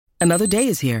Another day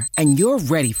is here, and you're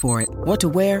ready for it. What to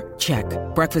wear? Check.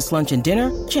 Breakfast, lunch, and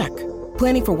dinner? Check.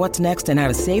 Planning for what's next and how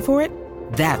to save for it?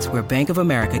 That's where Bank of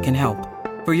America can help.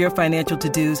 For your financial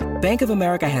to-dos, Bank of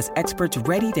America has experts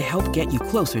ready to help get you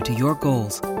closer to your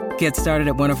goals. Get started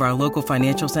at one of our local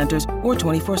financial centers or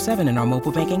 24/7 in our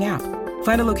mobile banking app.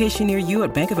 Find a location near you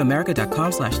at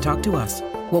bankofamerica.com/talktous.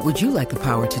 What would you like the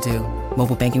power to do?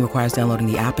 Mobile banking requires downloading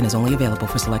the app and is only available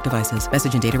for select devices.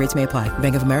 Message and data rates may apply.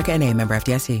 Bank of America N.A., member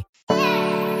FDIC.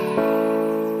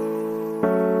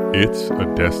 It's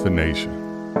a destination.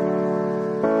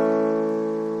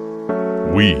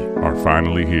 We are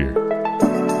finally here.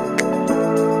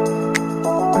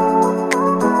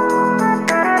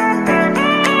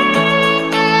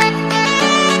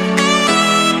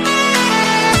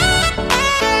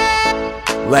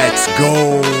 Let's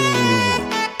go.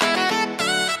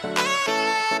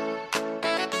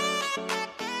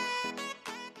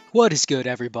 What is good,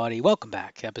 everybody? Welcome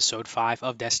back. Episode 5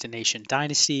 of Destination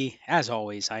Dynasty. As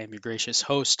always, I am your gracious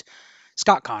host,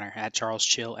 Scott Connor at Charles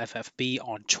Chill FFB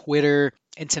on Twitter.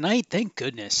 And tonight, thank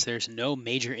goodness, there's no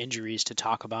major injuries to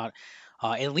talk about,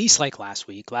 at least like last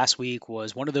week. Last week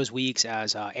was one of those weeks,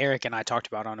 as Eric and I talked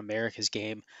about on America's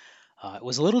Game. It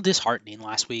was a little disheartening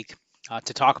last week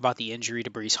to talk about the injury to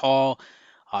Breece Hall.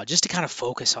 Just to kind of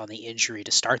focus on the injury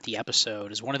to start the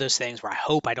episode is one of those things where I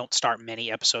hope I don't start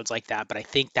many episodes like that, but I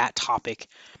think that topic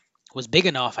was big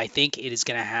enough. I think it is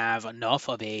going to have enough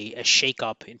of a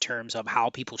shakeup in terms of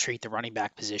how people treat the running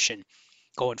back position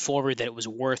going forward that it was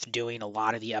worth doing a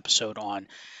lot of the episode on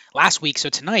last week. So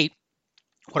tonight,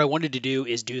 what I wanted to do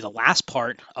is do the last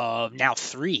part of now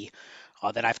 3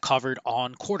 that I've covered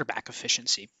on quarterback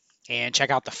efficiency. And check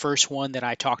out the first one that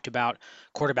I talked about,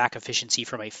 quarterback efficiency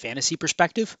from a fantasy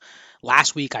perspective.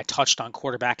 Last week, I touched on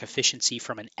quarterback efficiency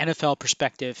from an NFL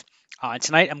perspective. And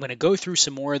tonight, I'm going to go through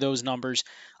some more of those numbers,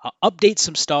 update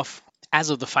some stuff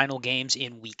as of the final games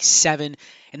in Week 7,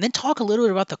 and then talk a little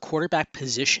bit about the quarterback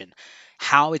position,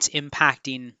 how it's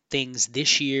impacting things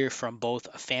this year from both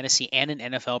a fantasy and an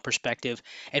NFL perspective,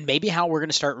 and maybe how we're going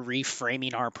to start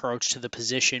reframing our approach to the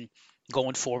position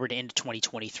going forward into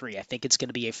 2023. I think it's going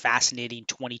to be a fascinating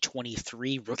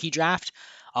 2023 rookie draft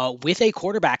with a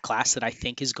quarterback class that I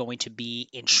think is going to be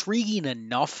intriguing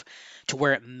enough to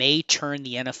where it may turn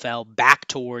the NFL back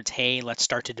towards, hey, let's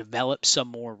start to develop some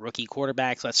more rookie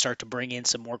quarterbacks. Let's start to bring in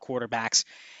some more quarterbacks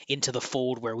into the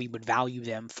fold where we would value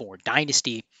them for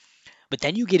dynasty. But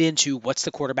then you get into what's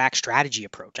the quarterback strategy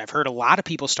approach. I've heard a lot of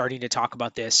people starting to talk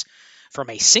about this from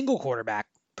a single quarterback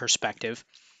perspective,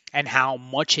 and how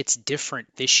much it's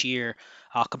different this year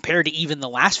compared to even the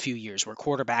last few years where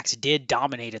quarterbacks did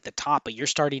dominate at the top. But you're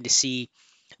starting to see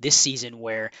this season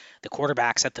where the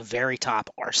quarterbacks at the very top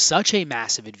are such a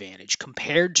massive advantage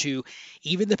compared to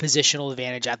even the positional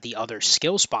advantage at the other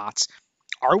skill spots.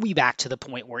 Are we back to the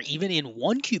point where even in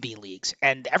one QB leagues,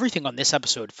 and everything on this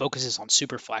episode focuses on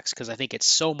Superflex because I think it's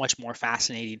so much more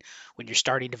fascinating when you're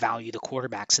starting to value the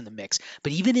quarterbacks in the mix.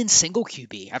 But even in single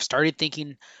QB, I've started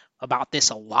thinking about this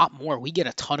a lot more. We get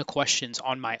a ton of questions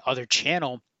on my other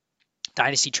channel,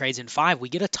 Dynasty Trades in 5. We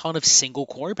get a ton of single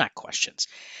quarterback questions.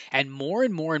 And more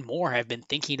I've been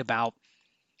thinking about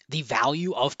the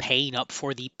value of paying up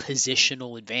for the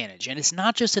positional advantage. And it's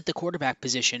not just at the quarterback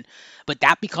position, but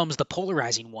that becomes the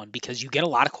polarizing one because you get a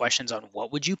lot of questions on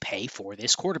what would you pay for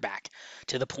this quarterback,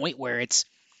 to the point where it's,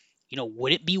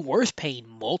 would it be worth paying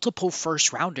multiple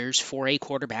first rounders for a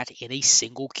quarterback in a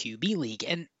single QB league?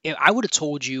 And I would have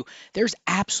told you there's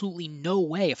absolutely no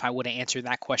way if I would have answered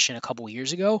that question a couple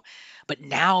years ago. But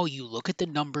now you look at the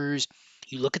numbers,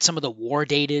 you look at some of the war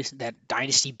data that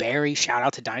Dynasty Barry, shout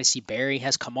out to Dynasty Barry,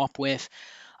 has come up with.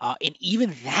 And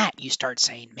even that, you start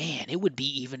saying, man, it would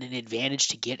be even an advantage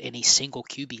to get in a single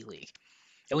QB league.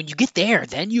 And when you get there,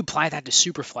 then you apply that to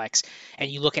Superflex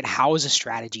and you look at how has a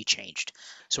strategy changed.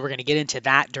 So we're going to get into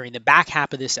that during the back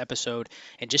half of this episode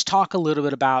and just talk a little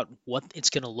bit about what it's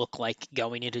going to look like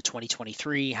going into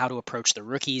 2023, how to approach the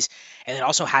rookies, and then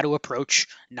also how to approach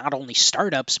not only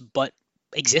startups, but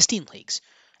existing leagues.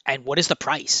 And what is the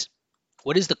price?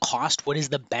 What is the cost? What is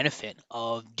the benefit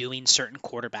of doing certain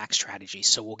quarterback strategies?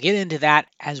 So we'll get into that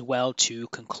as well to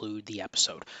conclude the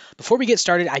episode. Before we get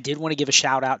started, I did want to give a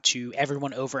shout out to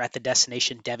everyone over at the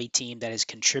Destination Devy team that has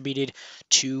contributed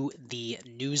to the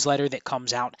newsletter that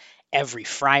comes out every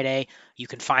Friday. You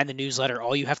can find the newsletter.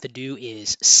 All you have to do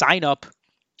is sign up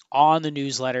on the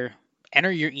newsletter,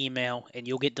 enter your email, and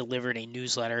you'll get delivered a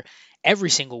newsletter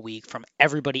every single week from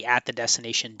everybody at the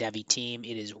Destination Devy team.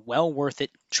 It is well worth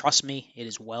it. Trust me, it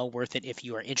is well worth it if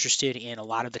you are interested in a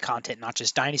lot of the content, not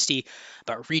just Dynasty,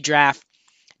 but redraft,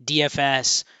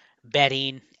 DFS,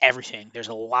 betting, everything. There's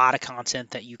a lot of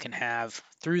content that you can have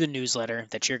through the newsletter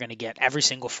that you're going to get every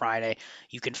single Friday.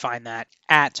 You can find that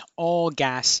at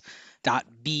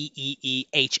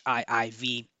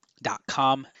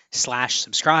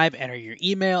allgas.beehiiv.com/subscribe. Enter your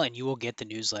email and you will get the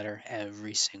newsletter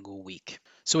every single week.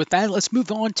 So with that, let's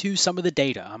move on to some of the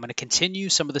data. I'm going to continue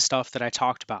some of the stuff that I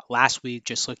talked about last week,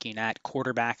 just looking at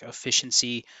quarterback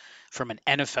efficiency from an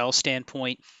NFL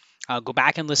standpoint. Go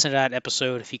back and listen to that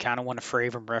episode if you kind of want a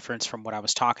frame of reference from what I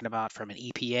was talking about from an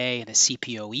EPA and a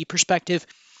CPOE perspective.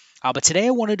 But today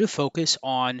I wanted to focus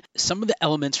on some of the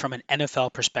elements from an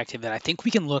NFL perspective that I think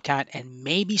we can look at and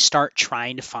maybe start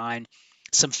trying to find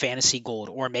some fantasy gold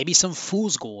or maybe some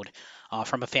fool's gold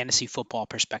from a fantasy football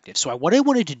perspective. So what I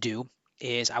wanted to do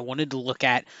is I wanted to look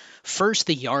at first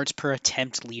the yards per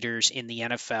attempt leaders in the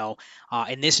NFL,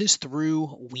 and this is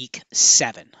through week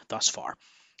 7 thus far.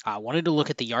 I wanted to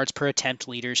look at the yards per attempt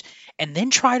leaders and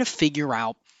then try to figure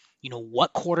out,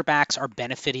 what quarterbacks are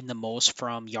benefiting the most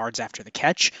from yards after the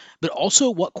catch, but also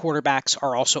what quarterbacks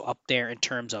are also up there in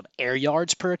terms of air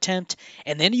yards per attempt.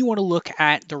 And then you want to look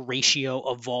at the ratio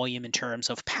of volume in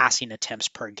terms of passing attempts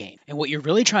per game. And what you're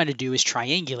really trying to do is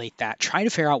triangulate that, try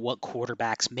to figure out what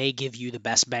quarterbacks may give you the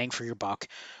best bang for your buck,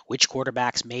 which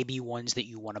quarterbacks may be ones that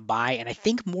you want to buy. And I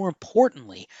think more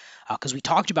importantly, because we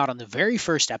talked about on the very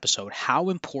first episode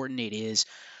how important it is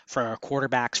for our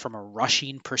quarterbacks from a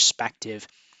rushing perspective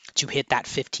to hit that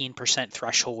 15%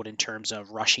 threshold in terms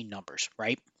of rushing numbers,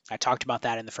 right? I talked about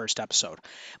that in the first episode.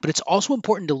 But it's also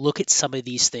important to look at some of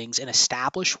these things and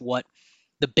establish what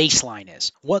the baseline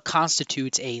is. What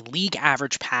constitutes a league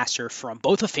average passer from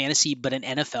both a fantasy but an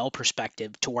NFL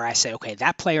perspective to where I say, okay,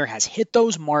 that player has hit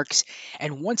those marks,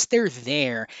 and once they're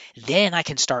there, then I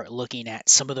can start looking at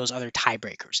some of those other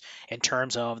tiebreakers in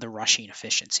terms of the rushing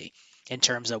efficiency, in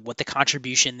terms of what the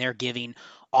contribution they're giving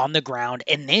on the ground,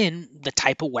 and then the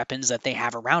type of weapons that they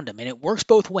have around them. And it works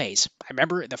both ways. I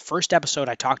remember the first episode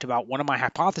I talked about, one of my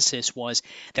hypotheses was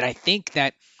that I think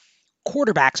that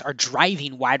quarterbacks are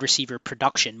driving wide receiver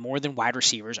production more than wide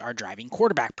receivers are driving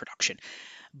quarterback production.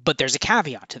 But there's a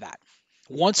caveat to that.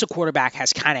 Once a quarterback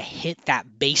has kind of hit that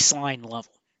baseline level,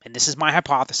 and this is my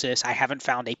hypothesis, I haven't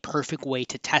found a perfect way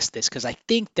to test this because I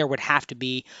think there would have to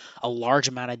be a large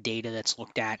amount of data that's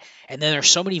looked at. And then there's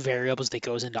so many variables that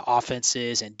goes into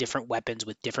offenses and different weapons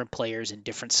with different players and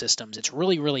different systems. It's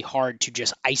really, really hard to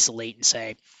just isolate and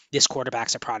say this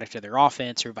quarterback's a product of their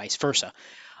offense or vice versa.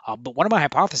 But one of my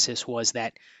hypotheses was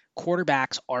that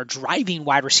quarterbacks are driving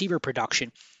wide receiver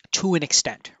production to an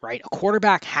extent, right? A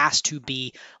quarterback has to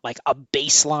be like a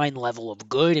baseline level of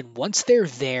good. And once they're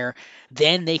there,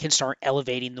 then they can start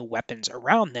elevating the weapons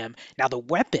around them. Now, the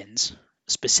weapons,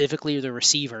 specifically the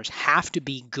receivers, have to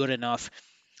be good enough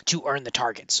to earn the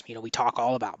targets. We talk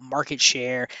all about market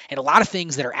share and a lot of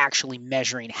things that are actually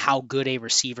measuring how good a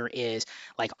receiver is,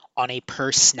 like on a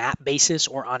per snap basis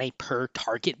or on a per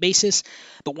target basis.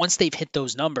 But once they've hit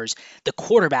those numbers, the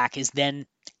quarterback is then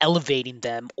elevating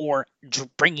them or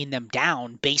bringing them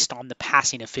down based on the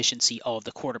passing efficiency of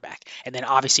the quarterback. And then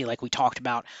obviously, like we talked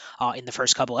about in the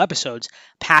first couple episodes,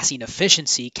 passing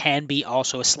efficiency can be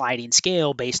also a sliding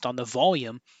scale based on the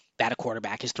volume that a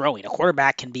quarterback is throwing. A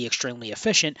quarterback can be extremely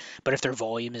efficient, but if their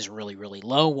volume is really, really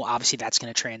low, well, obviously that's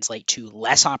going to translate to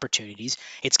less opportunities.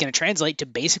 It's going to translate to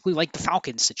basically like the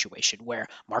Falcons situation where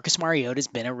Marcus Mariota has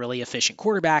been a really efficient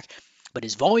quarterback, but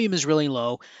his volume is really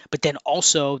low. But then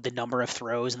also the number of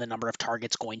throws and the number of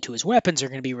targets going to his weapons are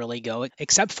going to be really low,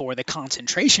 except for the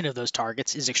concentration of those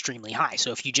targets is extremely high.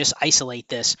 So if you just isolate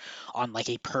this on like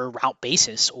a per route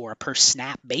basis or a per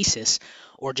snap basis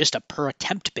or just a per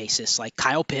attempt basis, like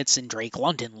Kyle Pitts and Drake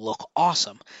London look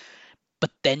awesome.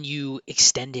 But then you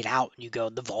extend it out and you go,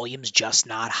 the volume's just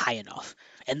not high enough.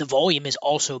 And the volume is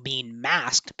also being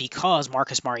masked because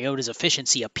Marcus Mariota's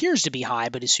efficiency appears to be high,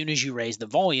 but as soon as you raise the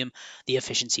volume, the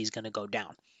efficiency is going to go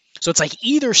down. So it's like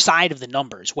either side of the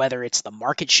numbers, whether it's the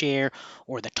market share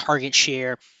or the target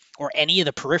share or any of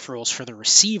the peripherals for the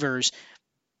receivers,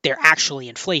 they're actually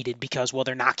inflated because, well,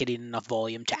 they're not getting enough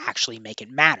volume to actually make it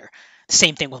matter. The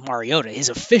same thing with Mariota. His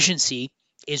efficiency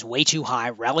is way too high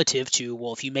relative to,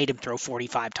 well, if you made him throw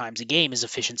 45 times a game, his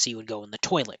efficiency would go in the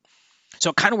toilet.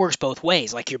 So it kind of works both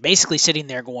ways. Like you're basically sitting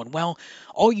there going, well,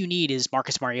 all you need is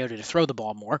Marcus Mariota to throw the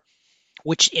ball more,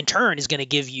 which in turn is going to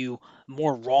give you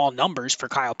more raw numbers for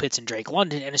Kyle Pitts and Drake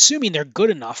London. And assuming they're good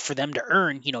enough for them to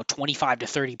earn, 25 to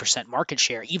 30% market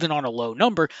share, even on a low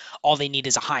number, all they need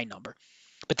is a high number.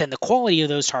 but then the quality of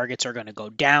those targets are going to go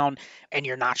down, and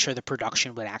you're not sure the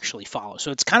production would actually follow.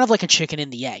 So it's kind of like a chicken and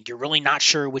the egg. You're really not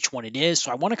sure which one it is.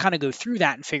 So I want to kind of go through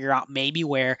that and figure out maybe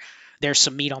where there's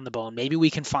some meat on the bone. Maybe we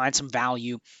can find some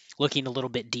value looking a little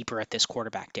bit deeper at this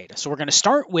quarterback data. So we're going to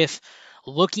start with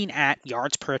looking at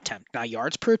yards per attempt. Now,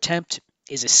 yards per attempt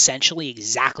is essentially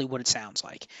exactly what it sounds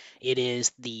like. It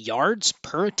is the yards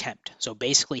per attempt. So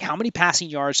basically, how many passing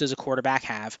yards does a quarterback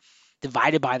have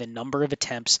divided by the number of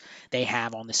attempts they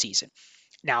have on the season.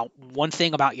 Now, one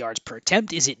thing about yards per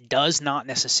attempt is it does not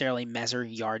necessarily measure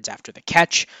yards after the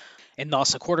catch, and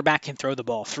thus a quarterback can throw the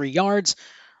ball 3 yards.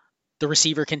 The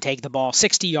receiver can take the ball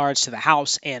 60 yards to the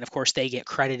house, and of course they get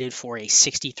credited for a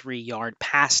 63-yard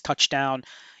pass touchdown.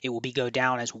 It will go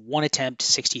down as one attempt,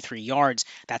 63 yards.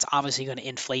 That's obviously going to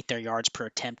inflate their yards per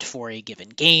attempt for a given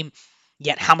game.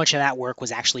 Yet how much of that work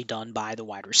was actually done by the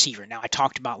wide receiver? Now, I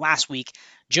talked about last week,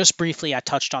 just briefly, I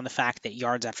touched on the fact that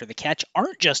yards after the catch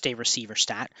aren't just a receiver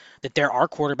stat, that there are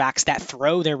quarterbacks that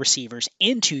throw their receivers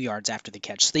into yards after the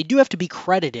catch. So they do have to be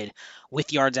credited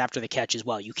with yards after the catch as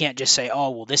well. You can't just say, oh,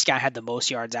 well, this guy had the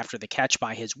most yards after the catch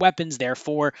by his weapons,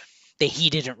 therefore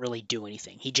he didn't really do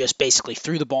anything. He just basically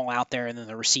threw the ball out there and then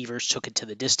the receivers took it to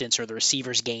the distance, or the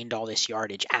receivers gained all this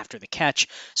yardage after the catch,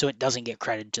 so it doesn't get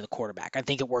credited to the quarterback. I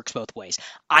think it works both ways.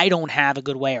 I don't have a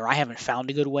good way, or I haven't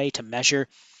found a good way to measure.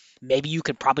 Maybe you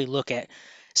could probably look at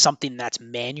something that's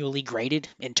manually graded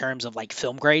in terms of like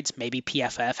film grades. Maybe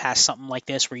PFF has something like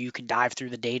this where you can dive through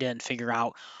the data and figure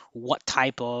out what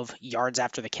type of yards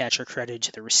after the catch are credited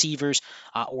to the receivers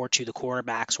or to the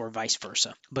quarterbacks, or vice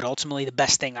versa. But ultimately, the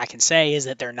best thing I can say is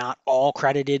that they're not all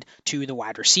credited to the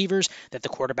wide receivers, that the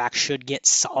quarterback should get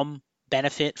some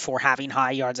benefit for having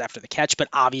high yards after the catch, but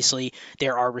obviously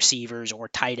there are receivers or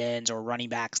tight ends or running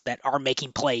backs that are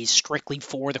making plays strictly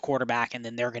for the quarterback, and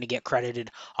then they're going to get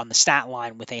credited on the stat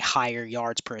line with a higher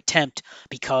yards per attempt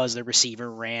because the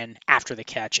receiver ran after the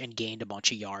catch and gained a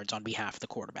bunch of yards on behalf of the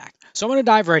quarterback. So I'm going to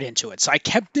dive right into it. So I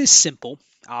kept this simple,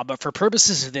 but for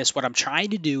purposes of this, what I'm trying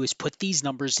to do is put these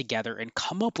numbers together and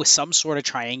come up with some sort of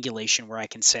triangulation where I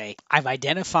can say, I've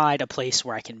identified a place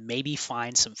where I can maybe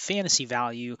find some fantasy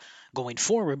value going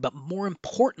forward, but more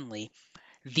importantly,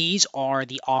 these are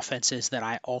the offenses that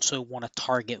I also want to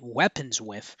target weapons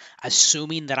with,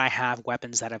 assuming that I have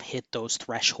weapons that have hit those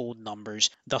threshold numbers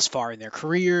thus far in their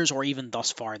careers, or even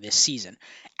thus far this season.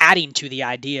 Adding to the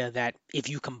idea that if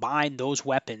you combine those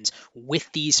weapons with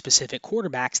these specific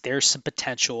quarterbacks, there's some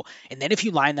potential. And then if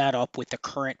you line that up with the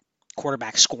current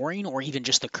quarterback scoring, or even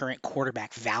just the current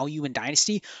quarterback value in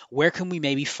Dynasty, where can we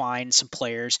maybe find some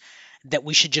players that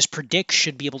we should just predict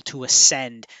should be able to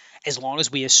ascend, as long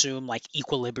as we assume like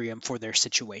equilibrium for their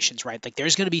situations, right? Like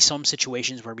there's going to be some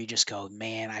situations where we just go,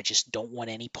 man, I just don't want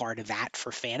any part of that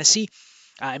for fantasy.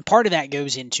 And part of that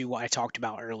goes into what I talked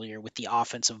about earlier with the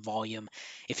offensive volume.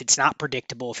 If it's not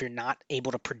predictable, if you're not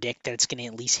able to predict that it's going to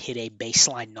at least hit a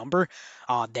baseline number,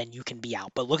 then you can be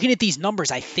out. But looking at these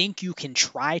numbers, I think you can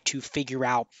try to figure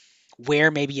out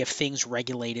where maybe if things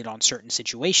regulated on certain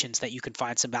situations that you can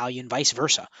find some value, and vice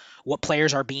versa. What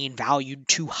players are being valued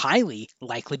too highly,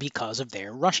 likely because of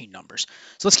their rushing numbers.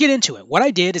 So let's get into it. What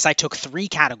I did is I took 3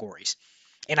 categories,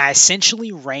 and I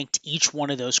essentially ranked each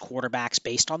one of those quarterbacks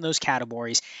based on those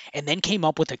categories, and then came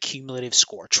up with a cumulative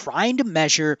score, trying to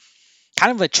measure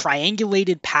kind of a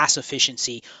triangulated pass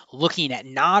efficiency, looking at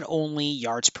not only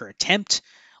yards per attempt,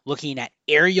 looking at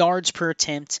air yards per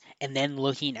attempt, and then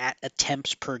looking at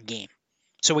attempts per game.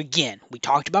 So again, we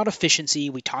talked about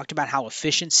efficiency. We talked about how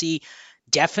efficiency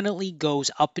definitely goes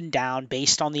up and down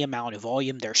based on the amount of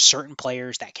volume. There are certain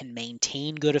players that can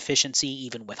maintain good efficiency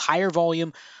even with higher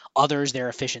volume. Others, their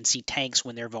efficiency tanks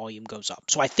when their volume goes up.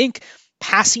 So I think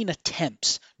passing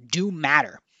attempts do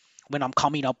matter when I'm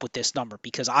coming up with this number,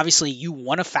 because obviously you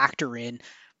want to factor in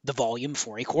the volume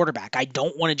for a quarterback. I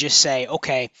don't want to just say,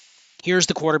 okay, here's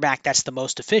the quarterback that's the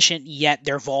most efficient, yet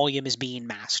their volume is being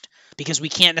masked. Because we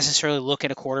can't necessarily look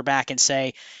at a quarterback and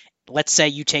say, let's say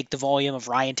you take the volume of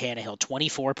Ryan Tannehill,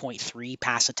 24.3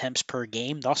 pass attempts per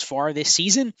game thus far this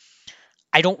season.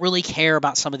 I don't really care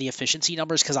about some of the efficiency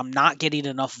numbers because I'm not getting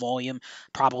enough volume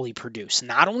probably produced.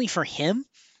 Not only for him,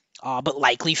 but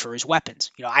likely for his weapons.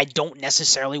 I don't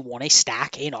necessarily want to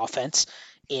stack an offense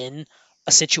in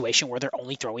a situation where they're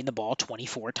only throwing the ball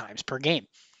 24 times per game.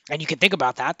 And you can think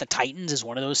about that. The Titans is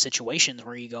one of those situations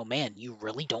where you go, man, you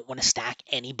really don't want to stack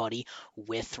anybody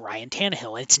with Ryan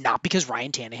Tannehill. And it's not because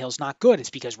Ryan Tannehill's not good.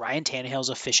 It's because Ryan Tannehill's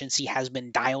efficiency has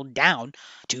been dialed down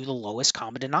to the lowest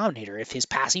common denominator. If his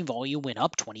passing volume went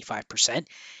up 25%,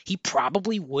 he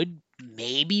probably would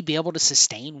maybe be able to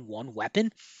sustain one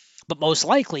weapon. But most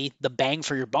likely, the bang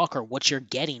for your buck or what you're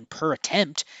getting per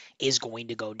attempt is going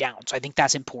to go down. So I think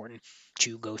that's important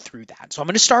to go through that. So I'm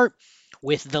going to start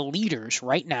with the leaders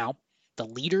right now, the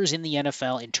leaders in the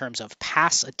NFL in terms of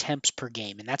pass attempts per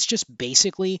game. And that's just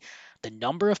basically the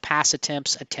number of pass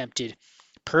attempts attempted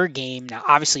per game. Now,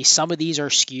 obviously, some of these are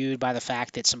skewed by the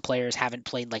fact that some players haven't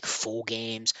played like full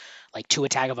games. Like Tua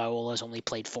Tagovailoa has only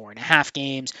played 4.5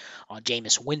 games.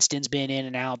 Jameis Winston's been in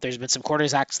and out. There's been some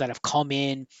quarterbacks that have come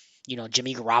in.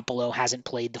 Jimmy Garoppolo hasn't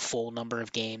played the full number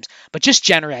of games. But just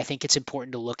generally, I think it's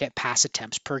important to look at pass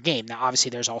attempts per game. Now, obviously,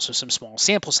 there's also some small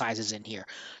sample sizes in here.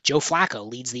 Joe Flacco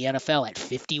leads the NFL at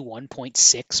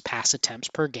 51.6 pass attempts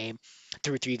per game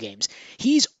through 3 games.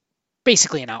 He's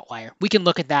basically an outlier. We can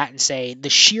look at that and say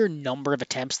the sheer number of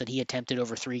attempts that he attempted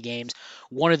over 3 games.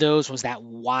 One of those was that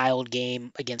wild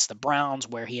game against the Browns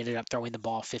where he ended up throwing the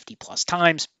ball 50 plus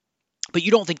times. But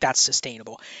you don't think that's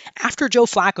sustainable. After Joe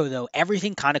Flacco, though,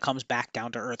 everything kind of comes back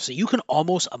down to earth. So you can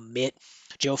almost omit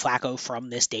Joe Flacco from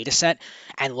this data set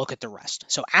and look at the rest.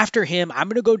 So after him, I'm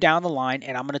going to go down the line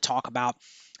and I'm going to talk about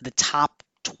the top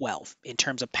 12 in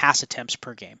terms of pass attempts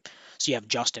per game. So you have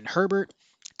Justin Herbert,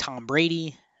 Tom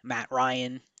Brady, Matt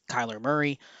Ryan, Kyler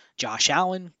Murray, Josh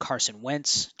Allen, Carson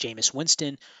Wentz, Jameis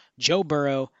Winston, Joe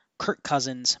Burrow, Kirk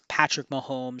Cousins, Patrick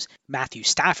Mahomes, Matthew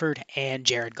Stafford, and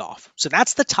Jared Goff. So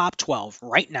that's the top 12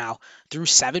 right now through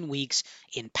 7 weeks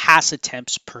in pass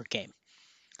attempts per game.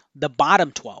 The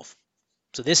bottom 12.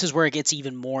 So this is where it gets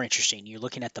even more interesting. You're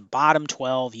looking at the bottom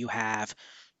 12. You have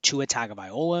Tua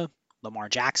Tagovailoa, Lamar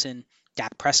Jackson,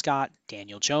 Dak Prescott,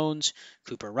 Daniel Jones,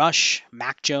 Cooper Rush,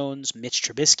 Mac Jones, Mitch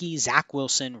Trubisky, Zach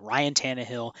Wilson, Ryan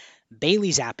Tannehill,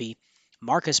 Bailey Zappi,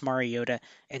 Marcus Mariota,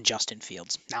 and Justin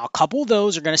Fields. Now, a couple of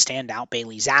those are going to stand out.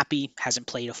 Bailey Zappi hasn't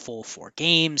played a full 4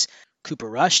 games. Cooper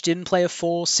Rush didn't play a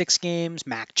full 6 games.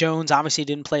 Mac Jones obviously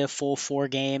didn't play a full 4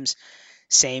 games.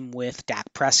 Same with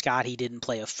Dak Prescott. He didn't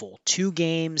play a full 2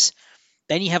 games.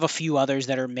 Then you have a few others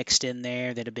that are mixed in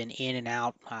there that have been in and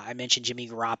out. I mentioned Jimmy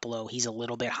Garoppolo. He's a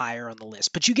little bit higher on the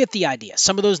list. But you get the idea.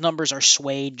 Some of those numbers are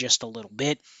swayed just a little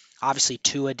bit. Obviously,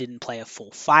 Tua didn't play a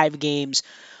full 5 games.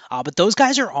 But those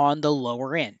guys are on the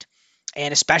lower end.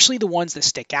 And especially the ones that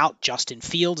stick out, Justin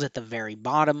Fields at the very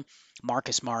bottom,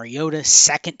 Marcus Mariota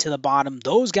second to the bottom.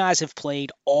 Those guys have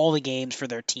played all the games for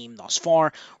their team thus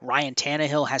far. Ryan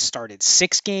Tannehill has started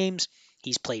 6 games.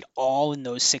 He's played all in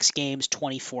those 6 games,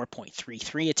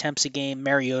 24.33 attempts a game.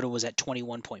 Mariota was at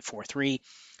 21.43.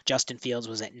 Justin Fields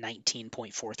was at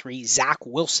 19.43. Zach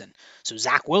Wilson. So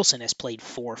Zach Wilson has played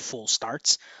 4 full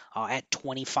starts at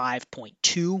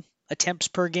 25.2 attempts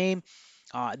per game.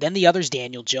 Then the others,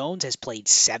 Daniel Jones has played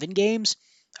 7 games.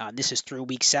 This is through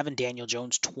week 7. Daniel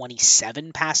Jones,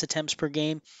 27 pass attempts per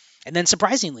game. And then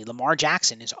surprisingly, Lamar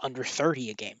Jackson is under 30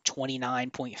 a game,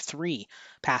 29.3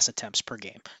 pass attempts per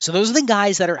game. So those are the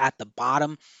guys that are at the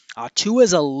bottom. Tua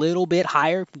is a little bit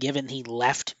higher given he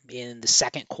left in the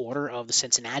second quarter of the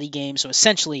Cincinnati game. So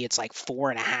essentially it's like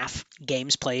 4.5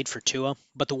 games played for Tua.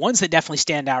 But the ones that definitely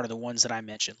stand out are the ones that I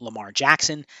mentioned. Lamar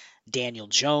Jackson, Daniel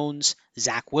Jones,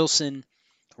 Zach Wilson,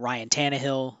 Ryan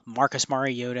Tannehill, Marcus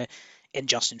Mariota, and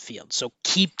Justin Fields. So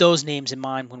keep those names in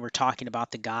mind when we're talking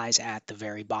about the guys at the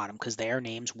very bottom because their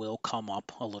names will come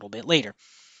up a little bit later.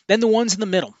 Then the ones in the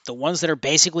middle, the ones that are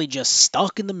basically just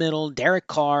stuck in the middle, Derek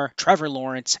Carr, Trevor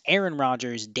Lawrence, Aaron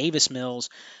Rodgers, Davis Mills,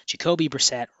 Jacoby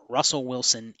Brissett, Russell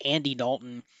Wilson, Andy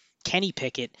Dalton, Kenny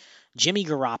Pickett, Jimmy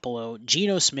Garoppolo,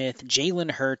 Geno Smith,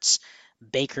 Jalen Hurts,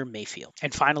 Baker Mayfield,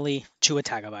 and finally Tua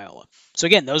Tagovailoa. So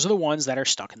again, those are the ones that are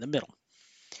stuck in the middle.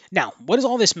 Now, what does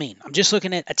all this mean? I'm just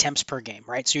looking at attempts per game,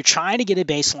 right? So you're trying to get a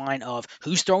baseline of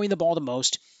who's throwing the ball the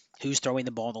most, who's throwing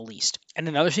the ball the least. And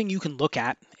another thing you can look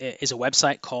at is a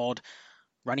website called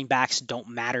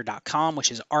runningbacksdon'tmatter.com,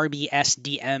 which is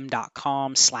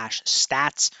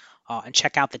rbsdm.com/stats. And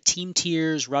check out the team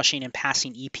tiers, rushing and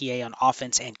passing EPA on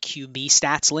offense and QB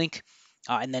stats link.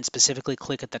 And then specifically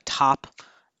click at the top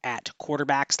at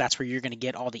quarterbacks. That's where you're going to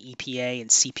get all the EPA and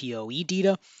CPOE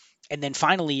data. And then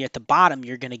finally, at the bottom,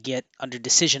 you're going to get, under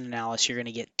decision analysis, you're going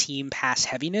to get team pass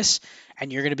heaviness,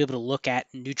 and you're going to be able to look at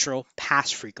neutral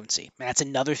pass frequency. And that's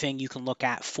another thing you can look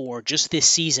at for just this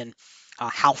season,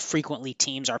 how frequently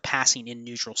teams are passing in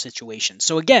neutral situations.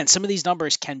 So again, some of these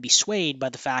numbers can be swayed by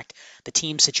the fact the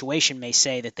team situation may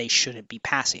say that they shouldn't be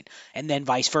passing, and then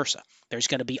vice versa. There's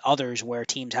going to be others where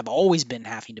teams have always been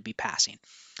having to be passing.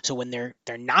 So when they're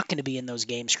not going to be in those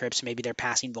game scripts, maybe their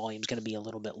passing volume is going to be a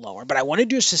little bit lower. But I wanted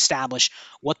to just establish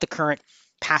what the current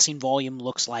passing volume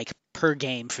looks like per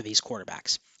game for these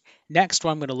quarterbacks. Next,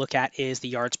 what I'm going to look at is the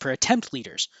yards per attempt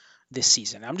leaders this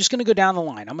season. I'm just going to go down the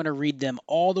line. I'm going to read them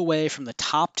all the way from the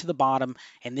top to the bottom,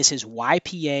 and this is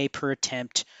YPA per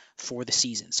attempt for the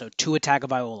season. So Tua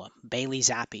Tagovailoa, Bailey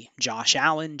Zappi, Josh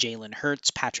Allen, Jalen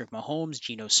Hurts, Patrick Mahomes,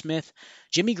 Geno Smith,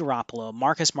 Jimmy Garoppolo,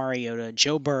 Marcus Mariota,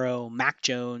 Joe Burrow, Mac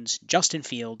Jones, Justin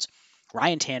Fields,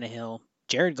 Ryan Tannehill,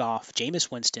 Jared Goff, Jameis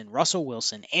Winston, Russell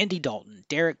Wilson, Andy Dalton,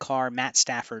 Derek Carr, Matt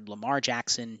Stafford, Lamar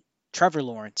Jackson, Trevor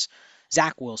Lawrence,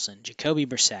 Zach Wilson, Jacoby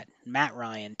Brissett, Matt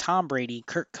Ryan, Tom Brady,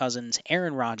 Kirk Cousins,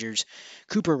 Aaron Rodgers,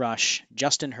 Cooper Rush,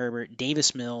 Justin Herbert,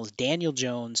 Davis Mills, Daniel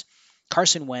Jones,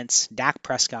 Carson Wentz, Dak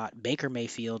Prescott, Baker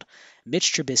Mayfield,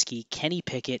 Mitch Trubisky, Kenny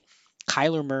Pickett,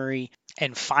 Kyler Murray,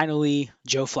 and finally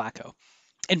Joe Flacco.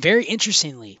 And very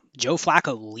interestingly, Joe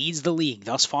Flacco leads the league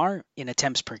thus far in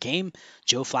attempts per game.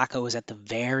 Joe Flacco is at the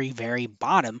very, very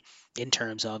bottom in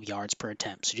terms of yards per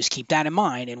attempt. So just keep that in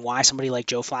mind, and why somebody like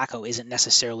Joe Flacco isn't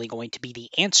necessarily going to be the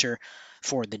answer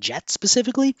for the Jets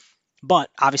specifically, but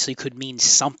obviously could mean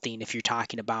something if you're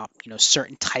talking about,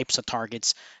 certain types of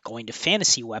targets going to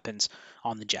fantasy weapons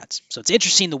on the Jets. So it's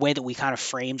interesting the way that we kind of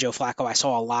frame Joe Flacco. I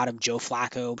saw a lot of Joe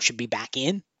Flacco should be back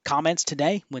in comments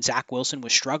today when Zach Wilson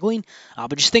was struggling.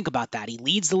 But just think about that. He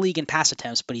leads the league in pass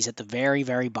attempts, but he's at the very,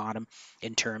 very bottom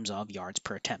in terms of yards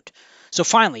per attempt. So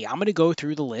finally, I'm going to go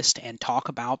through the list and talk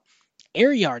about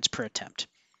air yards per attempt.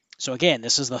 So again,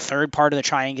 this is the third part of the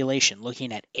triangulation,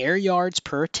 looking at air yards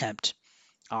per attempt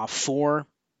for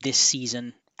this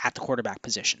season at the quarterback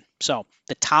position. So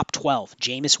the top 12,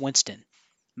 Jameis Winston,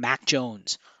 Mac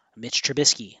Jones, Mitch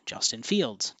Trubisky, Justin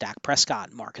Fields, Dak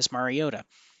Prescott, Marcus Mariota,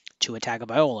 Tua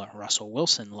Tagovailoa, Russell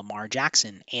Wilson, Lamar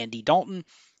Jackson, Andy Dalton,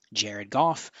 Jared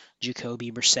Goff,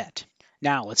 Jacoby Brissett.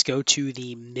 Now let's go to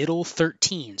the middle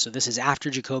 13. So this is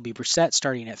after Jacoby Brissett,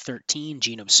 starting at 13,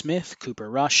 Geno Smith, Cooper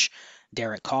Rush,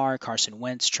 Derek Carr, Carson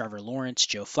Wentz, Trevor Lawrence,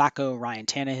 Joe Flacco, Ryan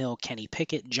Tannehill, Kenny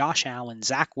Pickett, Josh Allen,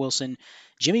 Zach Wilson,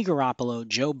 Jimmy Garoppolo,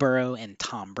 Joe Burrow, and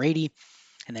Tom Brady.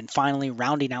 And then finally,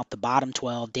 rounding out the bottom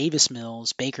 12, Davis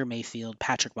Mills, Baker Mayfield,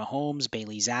 Patrick Mahomes,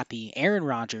 Bailey Zappi, Aaron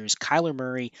Rodgers, Kyler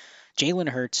Murray, Jalen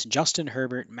Hurts, Justin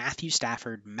Herbert, Matthew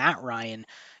Stafford, Matt Ryan,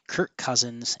 Kirk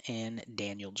Cousins, and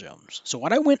Daniel Jones. So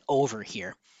what I went over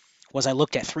here was I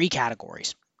looked at three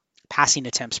categories: passing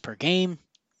attempts per game,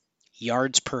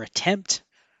 yards per attempt,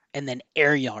 and then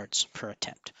air yards per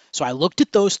attempt. So I looked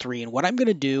at those three, and what I'm going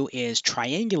to do is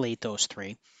triangulate those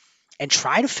three and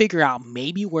try to figure out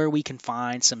maybe where we can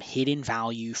find some hidden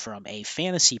value from a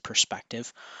fantasy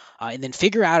perspective, and then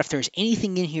figure out if there's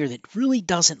anything in here that really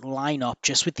doesn't line up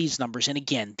just with these numbers. And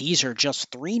again, these are just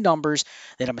three numbers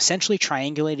that I'm essentially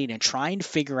triangulating and trying to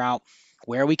figure out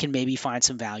where we can maybe find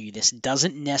some value. This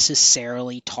doesn't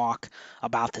necessarily talk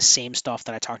about the same stuff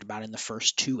that I talked about in the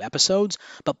first two episodes,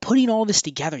 but putting all this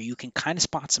together, you can kind of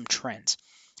spot some trends.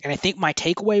 And I think my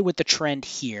takeaway with the trend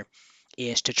here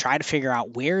is to try to figure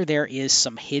out where there is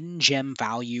some hidden gem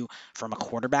value from a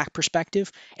quarterback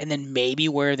perspective, and then maybe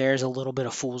where there's a little bit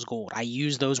of fool's gold. I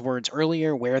used those words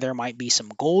earlier, where there might be some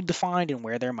gold to find and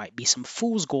where there might be some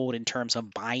fool's gold in terms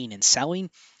of buying and selling,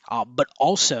 but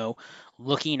also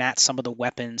looking at some of the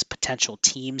weapons, potential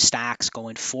team stacks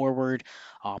going forward,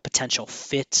 potential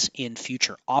fits in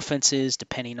future offenses,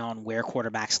 depending on where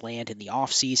quarterbacks land in the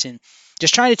offseason.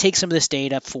 Just trying to take some of this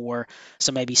data for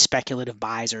some maybe speculative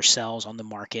buys or sells on the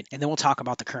market. And then we'll talk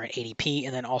about the current ADP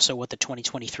and then also what the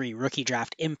 2023 rookie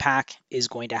draft impact is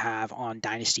going to have on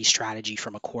dynasty strategy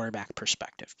from a quarterback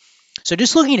perspective. So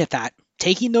just looking at that,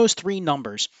 taking those three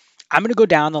numbers, I'm going to go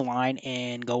down the line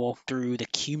and go through the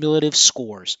cumulative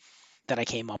scores that I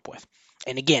came up with.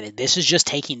 And again, this is just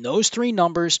taking those three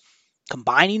numbers,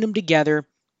 combining them together,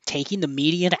 taking the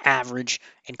median average,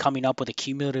 and coming up with a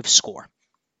cumulative score.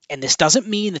 And this doesn't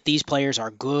mean that these players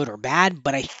are good or bad,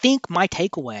 but I think my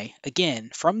takeaway, again,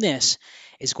 from this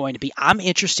is going to be I'm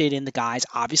interested in the guys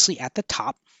obviously at the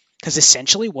top, because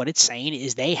essentially what it's saying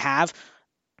is they have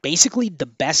basically the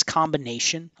best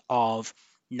combination of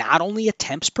not only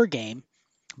attempts per game,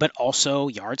 but also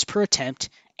yards per attempt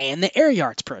and the air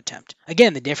yards per attempt.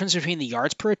 Again, the difference between the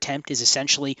yards per attempt is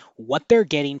essentially what they're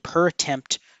getting per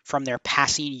attempt from their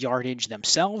passing yardage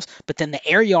themselves, but then the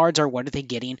air yards are what are they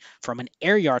getting from an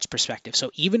air yards perspective. So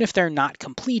even if they're not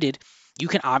completed, you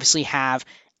can obviously have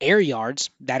air yards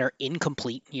that are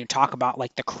incomplete. You talk about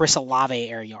like the Chris Olave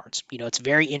air yards. It's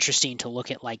very interesting to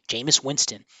look at like Jameis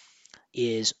Winston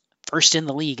is first in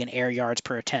the league in air yards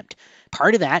per attempt.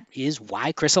 Part of that is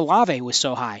why Chris Olave was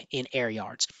so high in air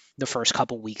yards the first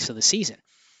couple weeks of the season.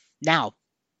 Now,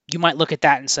 you might look at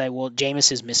that and say, well,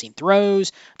 Jameis is missing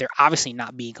throws. They're obviously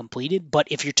not being completed. But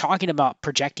if you're talking about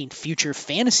projecting future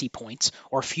fantasy points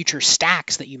or future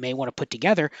stacks that you may want to put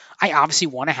together, I obviously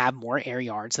want to have more air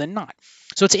yards than not.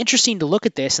 So it's interesting to look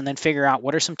at this and then figure out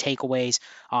what are some takeaways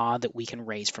that we can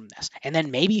raise from this. And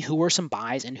then maybe who are some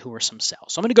buys and who are some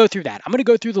sells. So I'm going to go through that. I'm going to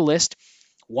go through the list.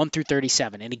 1 through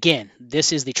 37. And again,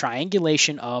 this is the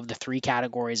triangulation of the three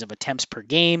categories of attempts per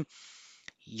game,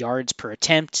 yards per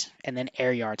attempt, and then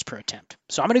air yards per attempt.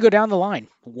 So I'm going to go down the line,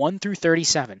 1 through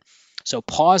 37. So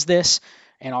pause this,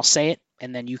 and I'll say it,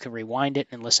 and then you can rewind it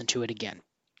and listen to it again.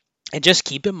 And just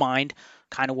keep in mind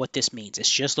kind of what this means. It's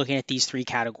just looking at these three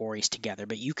categories together,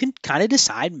 but you can kind of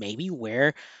decide maybe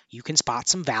where you can spot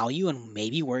some value and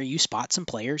maybe where you spot some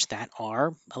players that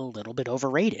are a little bit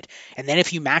overrated. And then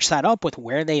if you match that up with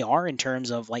where they are in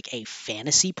terms of like a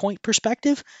fantasy point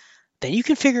perspective, then you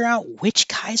can figure out which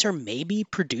guys are maybe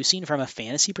producing from a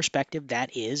fantasy perspective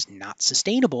that is not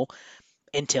sustainable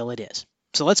until it is.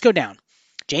 So let's go down.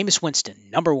 Jameis Winston,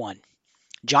 number 1.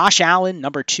 Josh Allen,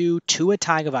 number 2. Tua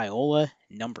Tagovailoa,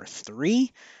 number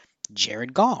 3.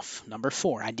 Jared Goff, number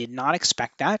 4. I did not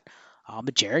expect that,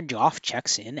 but Jared Goff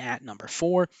checks in at number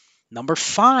 4. Number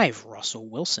 5, Russell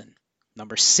Wilson.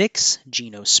 Number 6,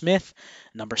 Geno Smith.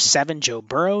 Number 7, Joe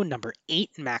Burrow. Number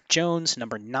 8, Mac Jones.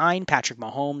 Number 9, Patrick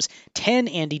Mahomes. 10,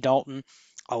 Andy Dalton.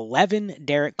 11,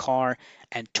 Derek Carr.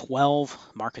 And 12,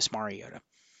 Marcus Mariota.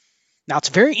 Now, it's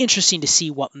very interesting to see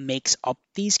what makes up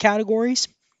these categories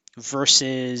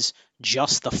versus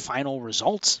just the final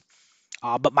results.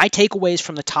 But my takeaways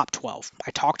from the top 12,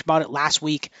 I talked about it last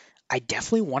week. I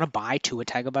definitely want to buy Tua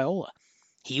Tagovailoa.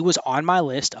 He was on my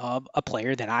list of a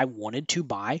player that I wanted to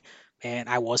buy, and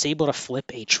I was able to flip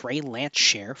a Trey Lance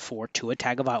share for Tua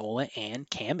Tagovailoa and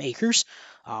Cam Akers,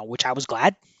 which I was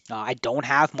glad. I don't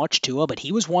have much Tua, but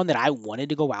he was one that I wanted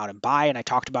to go out and buy, and I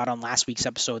talked about on last week's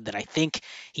episode that I think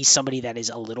he's somebody that is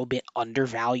a little bit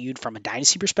undervalued from a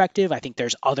dynasty perspective. I think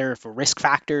there's other risk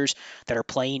factors that are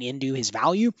playing into his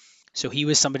value. So he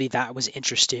was somebody that I was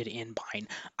interested in buying.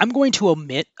 I'm going to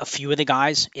omit a few of the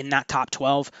guys in that top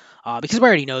 12 because we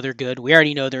already know they're good. We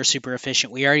already know they're super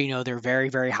efficient. We already know they're very,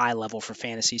 very high level for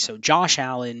fantasy. So Josh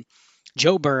Allen,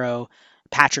 Joe Burrow,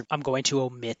 Patrick, I'm going to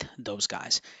omit those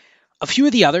guys. A few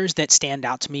of the others that stand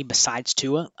out to me besides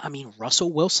Tua,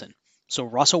 Russell Wilson. So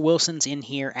Russell Wilson's in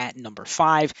here at number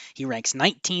 5. He ranks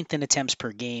 19th in attempts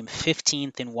per game,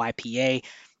 15th in YPA,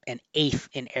 and 8th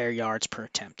in air yards per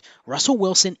attempt. Russell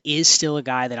Wilson is still a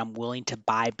guy that I'm willing to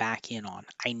buy back in on.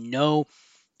 I know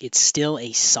it's still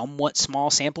a somewhat small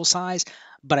sample size,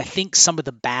 but I think some of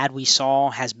the bad we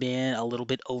saw has been a little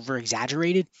bit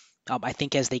over-exaggerated. I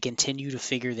think as they continue to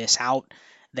figure this out,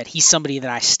 that he's somebody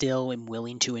that I still am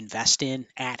willing to invest in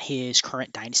at his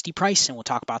current dynasty price, and we'll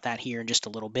talk about that here in just a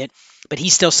little bit. But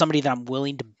he's still somebody that I'm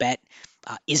willing to bet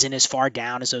isn't as far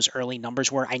down as those early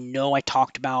numbers were. I know I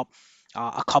talked about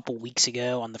a couple weeks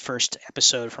ago on the first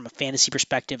episode from a fantasy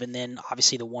perspective, and then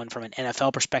obviously the one from an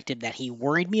NFL perspective that he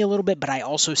worried me a little bit. But I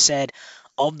also said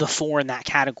of the 4 in that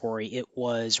category, it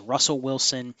was Russell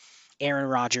Wilson, Aaron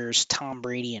Rodgers, Tom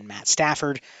Brady, and Matt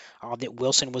Stafford. That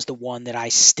Wilson was the one that I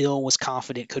still was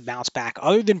confident could bounce back.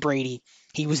 Other than Brady,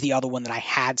 he was the other one that I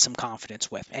had some confidence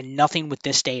with. And nothing with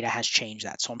this data has changed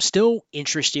that. So I'm still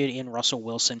interested in Russell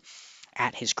Wilson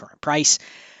at his current price.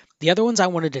 The other ones I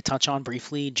wanted to touch on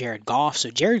briefly, Jared Goff.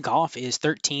 So Jared Goff is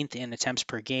 13th in attempts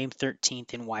per game,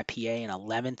 13th in YPA, and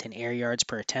 11th in air yards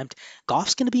per attempt.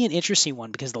 Goff's going to be an interesting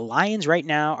one because the Lions right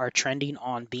now are trending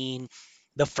on being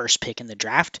the first pick in the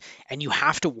draft. And you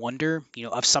have to wonder,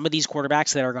 of some of these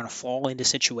quarterbacks that are going to fall into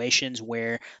situations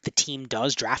where the team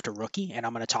does draft a rookie, and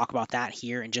I'm going to talk about that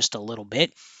here in just a little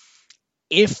bit.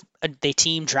 If the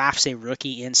team drafts a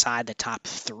rookie inside the top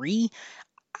 3,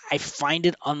 I find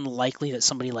it unlikely that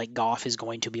somebody like Goff is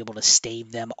going to be able to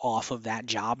stave them off of that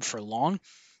job for long.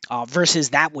 Versus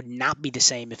that would not be the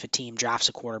same if a team drafts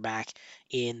a quarterback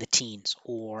in the teens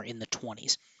or in the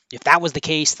 20s. If that was the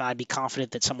case, then I'd be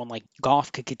confident that someone like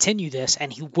Goff could continue this,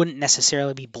 and he wouldn't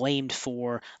necessarily be blamed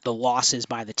for the losses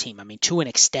by the team. To an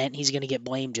extent, he's going to get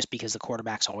blamed just because the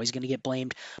quarterback's always going to get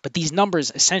blamed. But these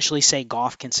numbers essentially say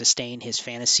Goff can sustain his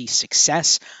fantasy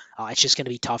success. It's just going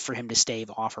to be tough for him to stave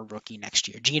off a rookie next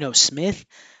year. Geno Smith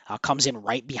comes in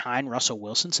right behind Russell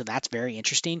Wilson, so that's very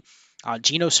interesting.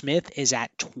 Geno Smith is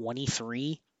at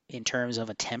 23 in terms of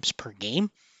attempts per game.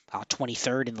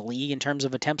 23rd in the league in terms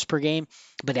of attempts per game,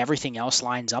 but everything else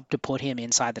lines up to put him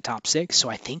inside the top 6. So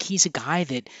I think he's a guy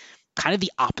that kind of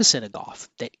the opposite of Goff,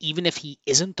 that even if he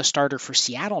isn't the starter for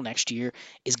Seattle next year,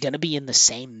 is going to be in the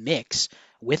same mix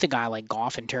with a guy like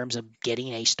Goff in terms of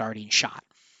getting a starting shot.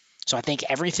 So I think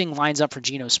everything lines up for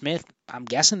Geno Smith. I'm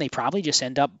guessing they probably just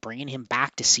end up bringing him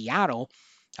back to Seattle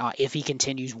if he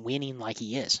continues winning like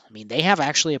he is. They have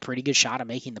actually a pretty good shot at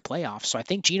making the playoffs. So I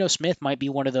think Geno Smith might be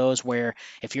one of those where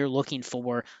if you're looking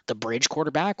for the bridge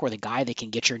quarterback or the guy that can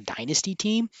get your dynasty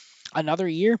team another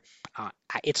year,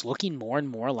 it's looking more and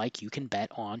more like you can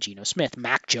bet on Geno Smith.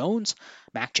 Mac Jones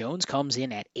comes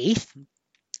in at 8th.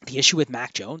 The issue with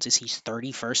Mac Jones is he's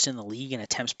 31st in the league in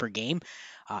attempts per game.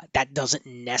 That doesn't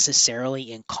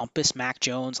necessarily encompass Mac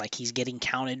Jones. Like, he's getting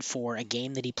counted for a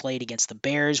game that he played against the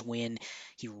Bears when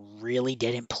he really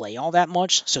didn't play all that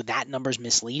much. So that number's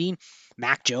misleading.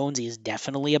 Mac Jones is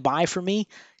definitely a buy for me.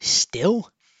 Still,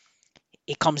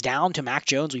 it comes down to Mac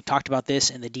Jones. We've talked about this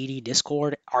in the DD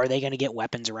Discord. Are they going to get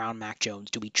weapons around Mac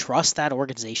Jones? Do we trust that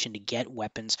organization to get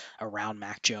weapons around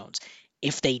Mac Jones?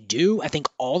 If they do, I think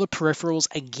all the peripherals,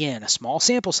 again, a small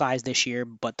sample size this year,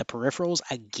 but the peripherals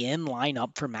again line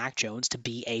up for Mac Jones to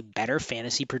be a better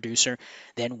fantasy producer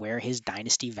than where his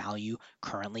dynasty value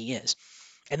currently is.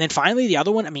 And then finally, the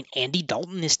other one, Andy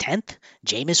Dalton is 10th,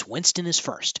 Jameis Winston is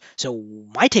 1st. So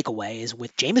my takeaway is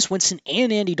with Jameis Winston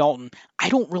and Andy Dalton, I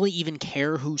don't really even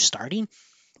care who's starting,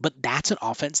 but that's an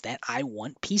offense that I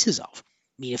want pieces of.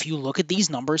 If you look at these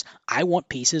numbers, I want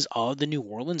pieces of the New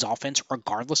Orleans offense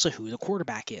regardless of who the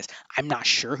quarterback is. I'm not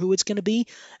sure who it's going to be,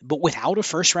 but without a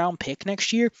first-round pick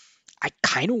next year, I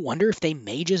kind of wonder if they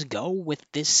may just go with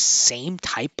this same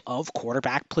type of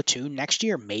quarterback platoon next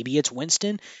year. Maybe it's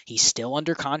Winston. He's still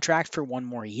under contract for one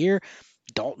more year.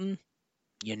 Dalton,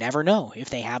 you never know if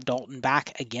they have Dalton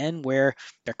back again, where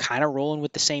they're kind of rolling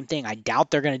with the same thing. I doubt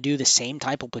they're going to do the same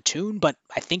type of platoon, but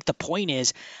I think the point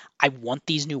is I want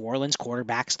these New Orleans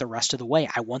quarterbacks the rest of the way.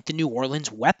 I want the New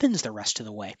Orleans weapons the rest of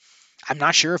the way. I'm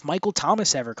not sure if Michael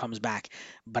Thomas ever comes back,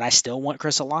 but I still want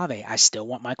Chris Olave. I still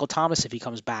want Michael Thomas if he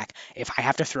comes back. If I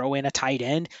have to throw in a tight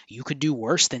end, you could do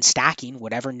worse than stacking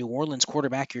whatever New Orleans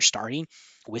quarterback you're starting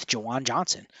with Juwan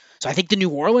Johnson. So I think the New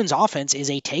Orleans offense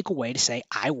is a takeaway to say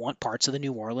I want parts of the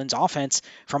New Orleans offense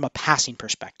from a passing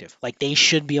perspective. Like, they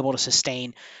should be able to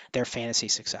sustain their fantasy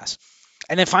success.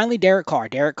 And then finally, Derek Carr.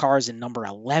 Derek Carr is in number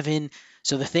 11.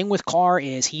 So the thing with Carr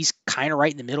is he's kind of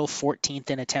right in the middle, 14th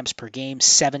in attempts per game,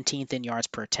 17th in yards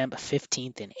per attempt,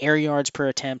 15th in air yards per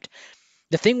attempt.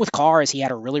 The thing with Carr is he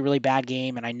had a really, really bad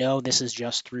game, and I know this is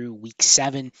just through week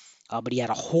 7, but he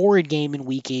had a horrid game in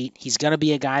week 8. He's going to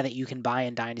be a guy that you can buy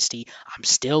in Dynasty. I'm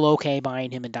still okay buying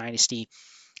him in Dynasty.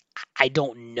 I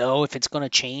don't know if it's going to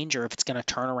change or if it's going to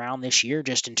turn around this year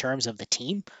just in terms of the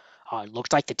team. It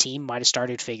looked like the team might have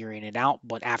started figuring it out,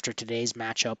 but after today's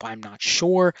matchup, I'm not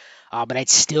sure. But I'd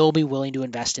still be willing to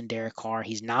invest in Derek Carr.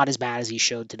 He's not as bad as he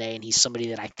showed today, and he's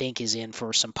somebody that I think is in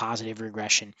for some positive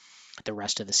regression the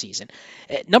rest of the season.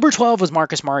 Number 12 was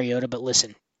Marcus Mariota, but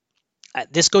listen,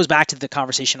 this goes back to the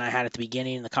conversation I had at the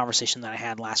beginning and the conversation that I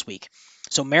had last week.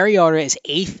 So Mariota is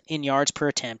 8th in yards per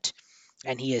attempt,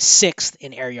 and he is 6th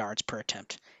in air yards per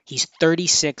attempt. He's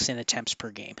 36 in attempts per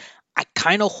game. I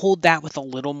kind of hold that with a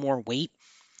little more weight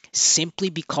simply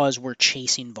because we're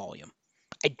chasing volume.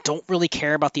 I don't really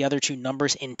care about the other two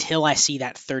numbers until I see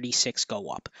that 36 go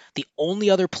up. The only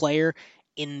other player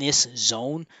in this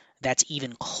zone that's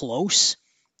even close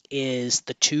is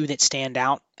the two that stand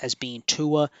out as being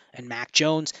Tua and Mac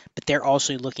Jones, but they're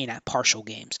also looking at partial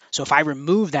games. So if I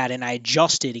remove that and I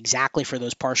adjust it exactly for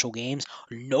those partial games,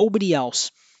 nobody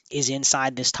else is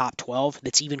inside this top 12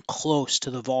 that's even close to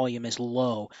the volume as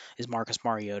low as Marcus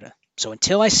Mariota. So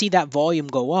until I see that volume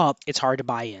go up, it's hard to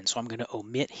buy in. So I'm going to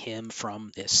omit him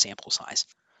from this sample size.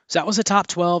 So that was the top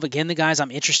 12. Again, the guys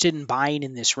I'm interested in buying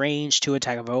in this range: Tua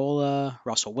Tagovailoa,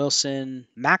 Russell Wilson,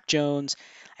 Mac Jones,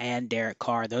 and Derek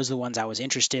Carr. Those are the ones I was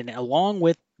interested in, along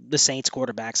with the Saints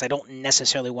quarterbacks. I don't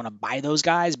necessarily want to buy those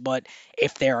guys, but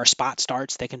if there are spot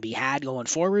starts that can be had going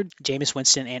forward, Jameis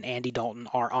Winston and Andy Dalton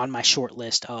are on my short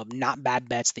list of not bad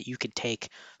bets that you could take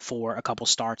for a couple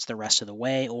starts the rest of the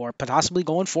way, or possibly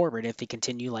going forward if they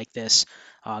continue like this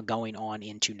going on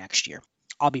into next year.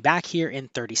 I'll be back here in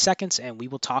 30 seconds, and we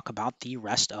will talk about the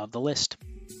rest of the list.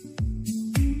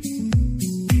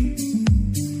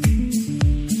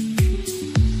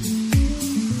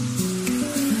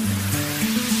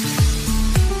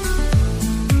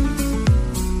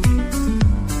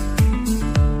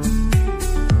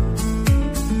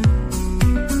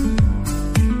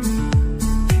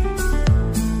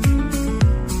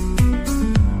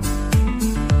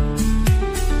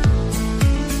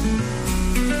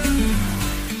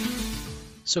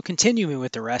 So continuing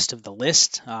with the rest of the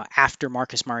list, after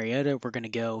Marcus Mariota, we're going to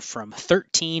go from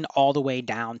 13 all the way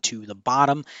down to the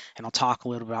bottom, and I'll talk a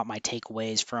little about my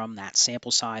takeaways from that sample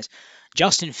size.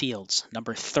 Justin Fields,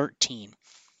 number 13.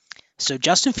 So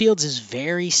Justin Fields is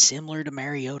very similar to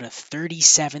Mariota,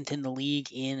 37th in the league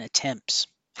in attempts.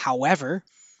 However,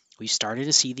 we started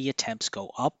to see the attempts go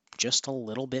up just a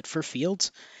little bit for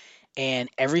Fields, and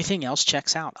everything else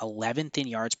checks out. 11th in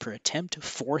yards per attempt,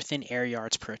 4th in air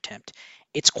yards per attempt.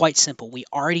 It's quite simple. We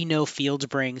already know Fields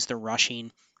brings the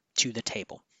rushing to the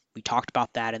table. We talked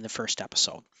about that in the first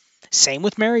episode. Same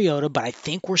with Mariota, but I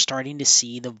think we're starting to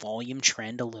see the volume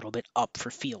trend a little bit up for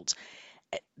Fields.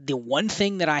 The one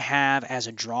thing that I have as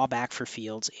a drawback for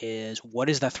Fields is what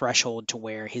is the threshold to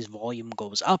where his volume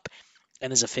goes up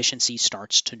and his efficiency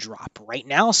starts to drop. Right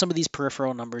now, some of these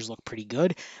peripheral numbers look pretty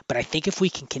good, but I think if we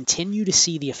can continue to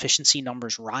see the efficiency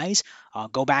numbers rise,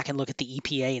 go back and look at the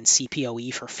EPA and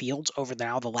CPOE for Fields over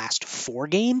now the last 4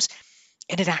 games,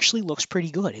 and it actually looks pretty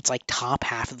good. It's like top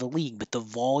half of the league, but the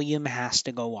volume has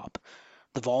to go up.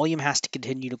 The volume has to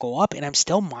continue to go up, and I'm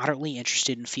still moderately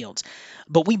interested in Fields.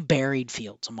 But we buried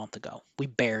Fields a month ago. We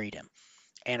buried him.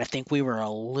 And I think we were a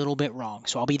little bit wrong.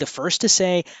 So I'll be the first to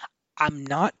say I'm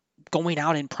not going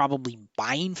out and probably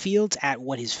buying Fields at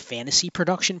what his fantasy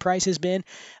production price has been,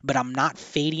 but I'm not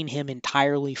fading him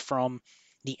entirely from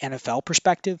the NFL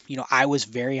perspective. I was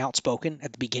very outspoken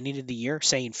at the beginning of the year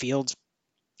saying Fields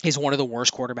is one of the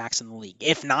worst quarterbacks in the league,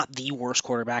 if not the worst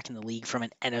quarterback in the league from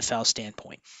an NFL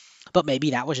standpoint. But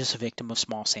maybe that was just a victim of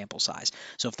small sample size.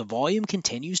 So if the volume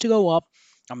continues to go up,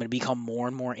 I'm going to become more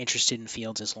and more interested in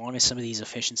Fields as long as some of these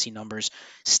efficiency numbers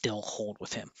still hold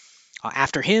with him.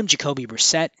 After him, Jacoby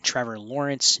Brissett, Trevor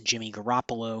Lawrence, Jimmy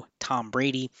Garoppolo, Tom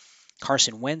Brady,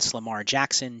 Carson Wentz, Lamar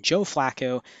Jackson, Joe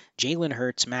Flacco, Jalen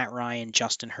Hurts, Matt Ryan,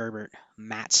 Justin Herbert,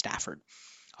 Matt Stafford.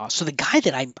 So the guy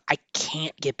that I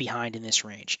can't get behind in this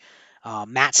range,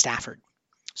 Matt Stafford.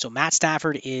 So Matt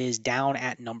Stafford is down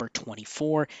at number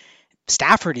 24.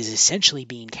 Stafford is essentially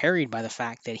being carried by the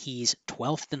fact that he's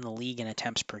 12th in the league in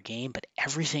attempts per game, but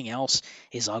everything else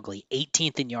is ugly.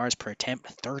 18th in yards per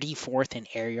attempt, 34th in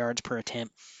air yards per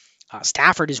attempt.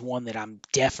 Stafford is one that I'm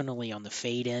definitely on the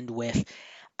fade end with.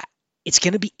 It's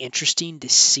going to be interesting to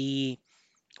see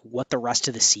what the rest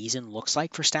of the season looks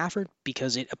like for Stafford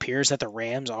because it appears that the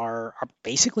Rams are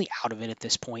basically out of it at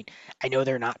this point. I know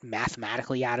they're not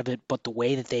mathematically out of it, but the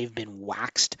way that they've been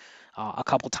waxed a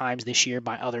couple times this year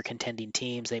by other contending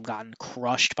teams, they've gotten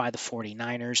crushed by the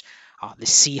 49ers. The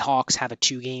Seahawks have a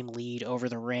 2-game lead over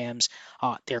the Rams.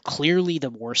 They're clearly the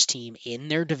worst team in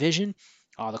their division.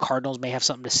 The Cardinals may have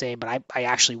something to say, but I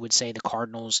actually would say the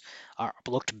Cardinals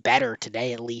looked better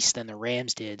today, at least, than the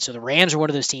Rams did. So the Rams are one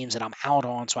of those teams that I'm out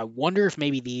on. So I wonder if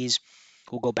maybe these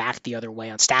will go back the other way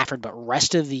on Stafford. But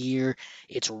rest of the year,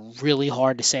 it's really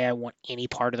hard to say I want any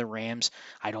part of the Rams.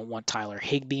 I don't want Tyler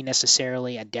Higbee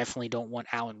necessarily. I definitely don't want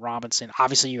Allen Robinson.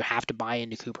 Obviously, you have to buy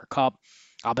into Cooper Kupp.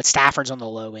 But Stafford's on the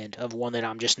low end of one that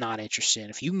I'm just not interested in.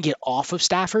 If you can get off of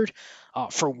Stafford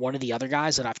for one of the other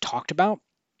guys that I've talked about,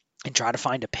 and try to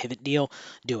find a pivot deal,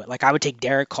 do it. Like I would take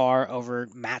Derek Carr over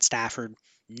Matt Stafford,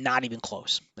 not even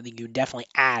close. I think you would definitely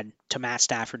add to Matt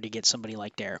Stafford to get somebody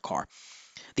like Derek Carr.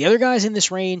 The other guys in this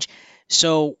range,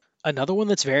 so another one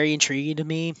that's very intriguing to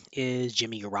me is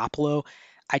Jimmy Garoppolo.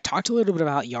 I talked a little bit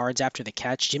about yards after the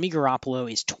catch. Jimmy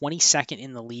Garoppolo is 22nd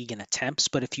in the league in attempts,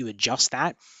 but if you adjust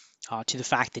that to the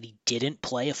fact that he didn't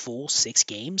play a full 6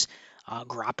 games,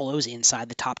 Garoppolo's inside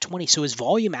the top 20. So his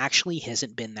volume actually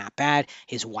hasn't been that bad.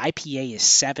 His YPA is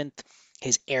 7th.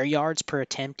 His air yards per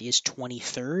attempt is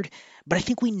 23rd. But I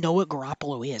think we know what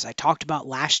Garoppolo is. I talked about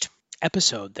last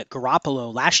episode that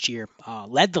Garoppolo last year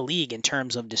led the league in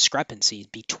terms of discrepancies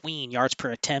between yards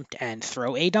per attempt and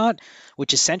throw ADOT,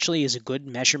 which essentially is a good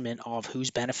measurement of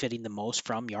who's benefiting the most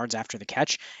from yards after the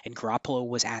catch. And Garoppolo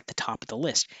was at the top of the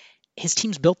list. His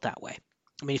team's built that way.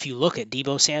 I mean, if you look at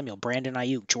Deebo Samuel, Brandon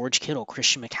Ayuk, George Kittle,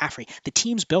 Christian McCaffrey, the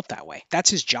team's built that way. That's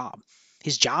his job.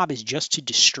 His job is just to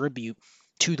distribute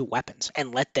to the weapons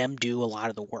and let them do a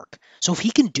lot of the work. So if he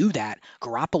can do that,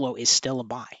 Garoppolo is still a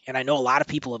buy. And I know a lot of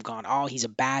people have gone, oh, he's a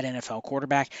bad NFL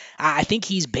quarterback. I think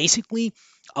he's basically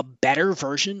a better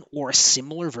version or a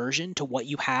similar version to what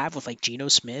you have with like Geno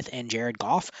Smith and Jared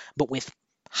Goff, but with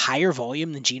higher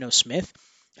volume than Geno Smith,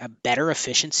 a better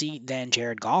efficiency than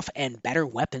Jared Goff, and better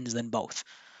weapons than both.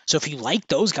 So if you like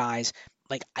those guys,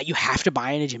 like you have to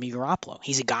buy into Jimmy Garoppolo.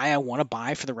 He's a guy I want to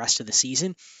buy for the rest of the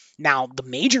season. Now, the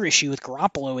major issue with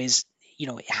Garoppolo is,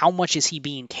 how much is he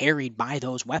being carried by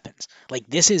those weapons? Like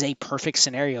this is a perfect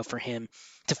scenario for him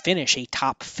to finish a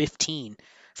top 15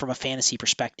 from a fantasy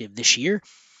perspective this year.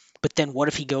 But then what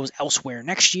if he goes elsewhere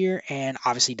next year and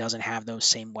obviously doesn't have those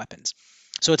same weapons?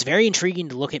 So it's very intriguing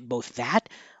to look at both that,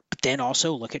 but then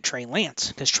also look at Trey Lance,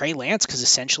 because Trey Lance could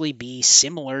essentially be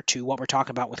similar to what we're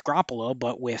talking about with Garoppolo,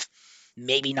 but with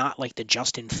maybe not like the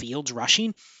Justin Fields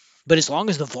rushing. But as long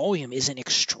as the volume isn't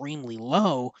extremely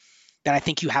low, then I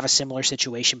think you have a similar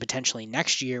situation potentially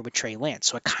next year with Trey Lance.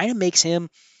 So it kind of makes him,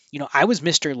 I was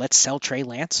Mr. Let's sell Trey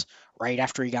Lance right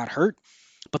after he got hurt.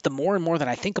 But the more and more that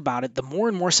I think about it, the more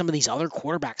and more some of these other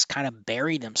quarterbacks kind of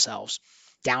bury themselves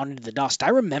down into the dust. I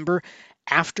remember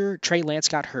after Trey Lance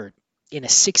got hurt, in a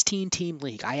 16-team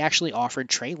league, I actually offered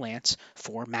Trey Lance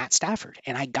for Matt Stafford,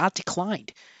 and I got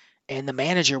declined. And the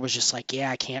manager was just like, yeah,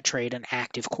 I can't trade an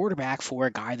active quarterback for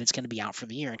a guy that's going to be out for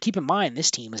the year. And keep in mind,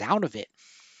 this team is out of it.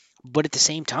 But at the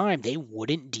same time, they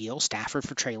wouldn't deal Stafford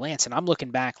for Trey Lance. And I'm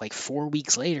looking back like 4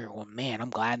 weeks later, well, man, I'm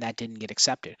glad that didn't get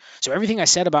accepted. So everything I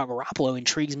said about Garoppolo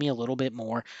intrigues me a little bit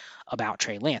more about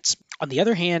Trey Lance. On the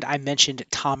other hand, I mentioned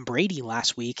Tom Brady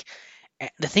last week.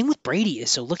 The thing with Brady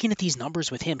is, so looking at these numbers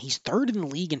with him, he's third in the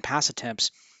league in pass attempts,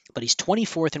 but he's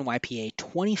 24th in YPA,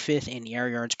 25th in air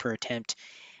yards per attempt.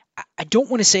 I don't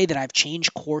want to say that I've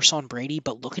changed course on Brady,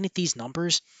 but looking at these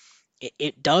numbers,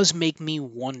 it does make me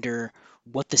wonder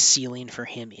what the ceiling for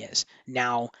him is.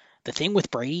 Now, the thing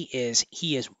with Brady is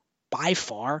he is by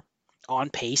far on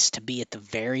pace to be at the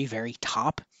very, very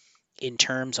top in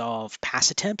terms of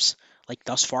pass attempts. Like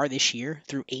thus far this year,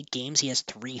 through 8 games, he has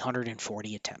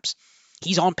 340 attempts.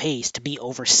 He's on pace to be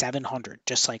over 700,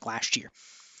 just like last year.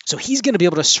 So he's going to be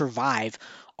able to survive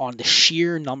on the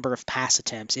sheer number of pass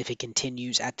attempts if it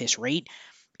continues at this rate.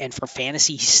 And for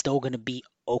fantasy, he's still going to be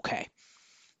okay.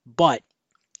 But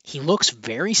he looks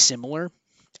very similar,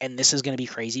 and this is going to be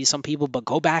crazy to some people, but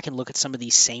go back and look at some of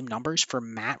these same numbers for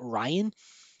Matt Ryan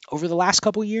over the last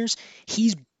couple of years.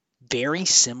 He's very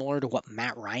similar to what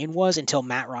Matt Ryan was until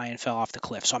Matt Ryan fell off the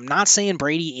cliff. So I'm not saying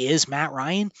Brady is Matt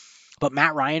Ryan, but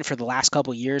Matt Ryan for the last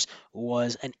couple of years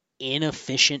was an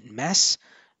inefficient mess,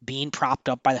 being propped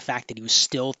up by the fact that he was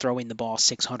still throwing the ball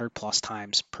 600 plus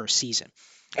times per season.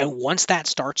 And once that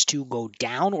starts to go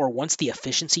down, or once the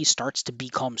efficiency starts to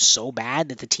become so bad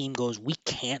that the team goes, we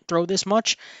can't throw this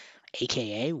much,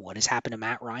 aka what has happened to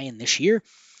Matt Ryan this year,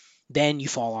 then you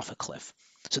fall off a cliff.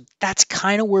 So that's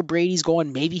kind of where Brady's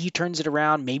going. Maybe he turns it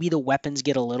around. Maybe the weapons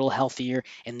get a little healthier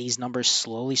and these numbers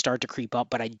slowly start to creep up.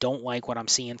 But I don't like what I'm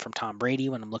seeing from Tom Brady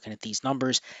when I'm looking at these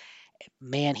numbers.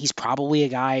 Man, he's probably a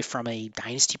guy from a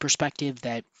dynasty perspective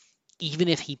that even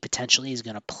if he potentially is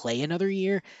going to play another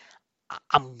year,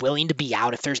 I'm willing to be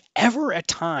out. If there's ever a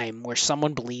time where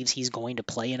someone believes he's going to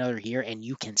play another year and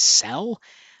you can sell,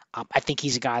 I think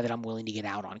he's a guy that I'm willing to get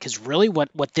out on. Because really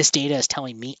what this data is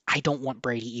telling me, I don't want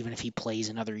Brady even if he plays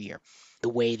another year the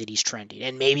way that he's trending.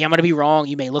 And maybe I'm going to be wrong.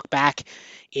 You may look back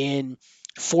in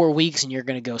 4 weeks and you're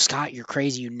going to go, Scott, you're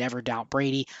crazy. You never doubt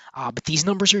Brady. But these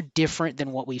numbers are different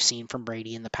than what we've seen from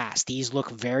Brady in the past. These look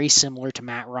very similar to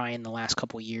Matt Ryan the last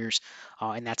couple of years.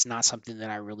 And that's not something that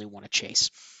I really want to chase.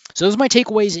 So those are my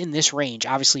takeaways in this range.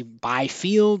 Obviously, buy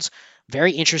Fields.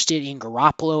 Very interested in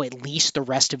Garoppolo at least the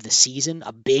rest of the season.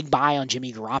 A big buy on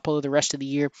Jimmy Garoppolo the rest of the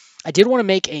year. I did want to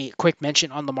make a quick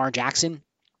mention on Lamar Jackson.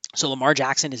 So Lamar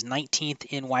Jackson is 19th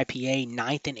in YPA,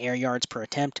 9th in air yards per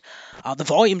attempt. The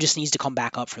volume just needs to come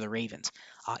back up for the Ravens.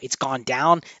 It's gone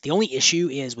down. The only issue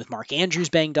is with Mark Andrews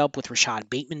banged up, with Rashad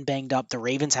Bateman banged up, the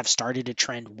Ravens have started to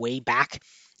trend way back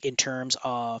in terms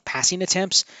of passing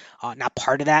attempts. Now,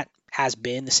 part of that has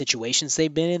been the situations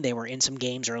they've been in. They were in some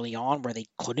games early on where they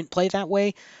couldn't play that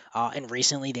way, and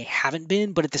recently they haven't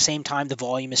been. But at the same time, the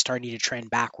volume is starting to trend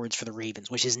backwards for the Ravens,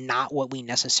 which is not what we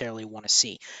necessarily want to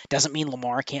see. Doesn't mean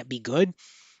Lamar can't be good,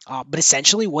 but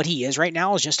essentially what he is right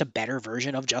now is just a better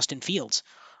version of Justin Fields.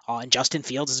 And Justin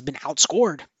Fields has been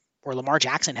outscored, or Lamar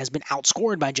Jackson has been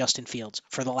outscored by Justin Fields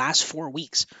for the last 4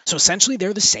 weeks. So essentially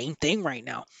they're the same thing right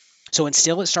now. So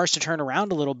until it starts to turn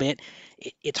around a little bit,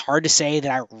 it's hard to say that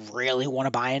I really want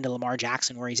to buy into Lamar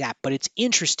Jackson where he's at. But it's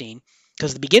interesting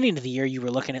because at the beginning of the year, you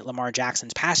were looking at Lamar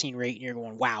Jackson's passing rate and you're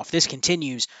going, wow, if this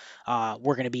continues,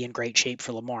 we're going to be in great shape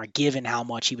for Lamar, given how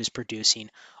much he was producing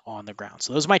on the ground.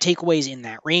 So those are my takeaways in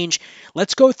that range.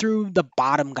 Let's go through the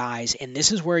bottom guys. And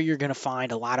this is where you're going to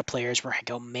find a lot of players where I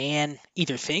go, man,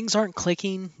 either things aren't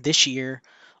clicking this year,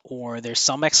 or there's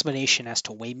some explanation as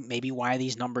to maybe why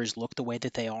these numbers look the way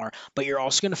that they are. But you're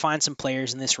also going to find some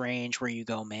players in this range where you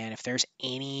go, man, if there's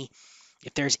any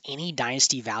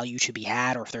dynasty value to be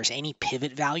had, or if there's any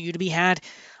pivot value to be had,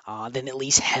 then at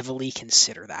least heavily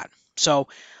consider that. So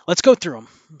let's go through them.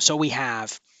 So we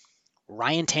have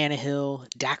Ryan Tannehill,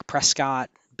 Dak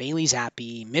Prescott, Bailey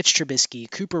Zappi, Mitch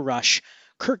Trubisky, Cooper Rush,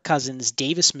 Kirk Cousins,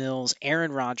 Davis Mills,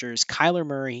 Aaron Rodgers, Kyler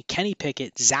Murray, Kenny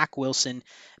Pickett, Zach Wilson,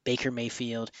 Baker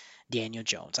Mayfield, Daniel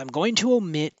Jones. I'm going to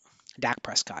omit Dak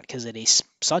Prescott because it is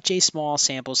such a small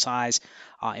sample size,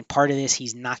 and part of this,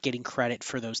 he's not getting credit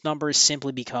for those numbers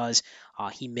simply because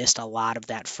he missed a lot of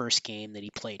that first game that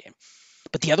he played in.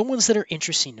 But the other ones that are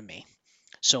interesting to me,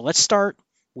 so let's start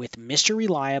with Mr.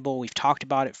 Reliable. We've talked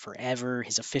about it forever.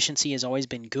 His efficiency has always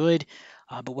been good,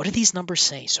 but what do these numbers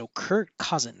say? So Kirk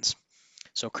Cousins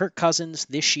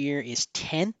this year is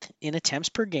 10th in attempts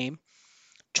per game,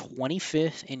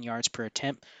 25th in yards per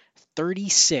attempt,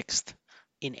 36th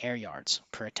in air yards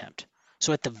per attempt.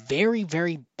 So at the very,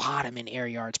 very bottom in air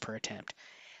yards per attempt.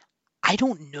 I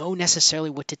don't know necessarily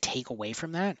what to take away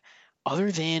from that,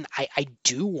 other than I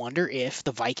do wonder if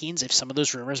the Vikings, if some of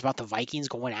those rumors about the Vikings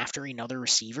going after another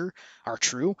receiver are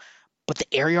true, but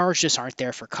the air yards just aren't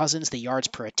there for Cousins. The yards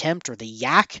per attempt or the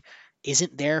yak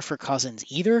isn't there for Cousins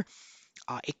either.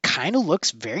 It kind of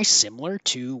looks very similar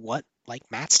to what like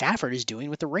Matt Stafford is doing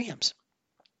with the Rams.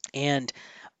 And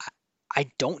I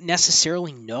don't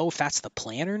necessarily know if that's the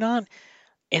plan or not.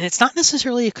 And it's not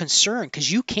necessarily a concern because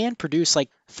you can produce like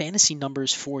fantasy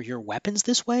numbers for your weapons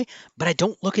this way. But I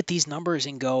don't look at these numbers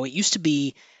and go, it used to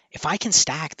be if I can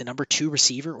stack the number 2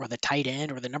 receiver or the tight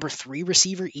end or the number 3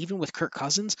 receiver, even with Kirk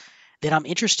Cousins, then I'm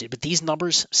interested. But these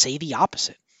numbers say the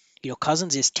opposite.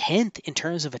 Cousins is 10th in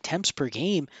terms of attempts per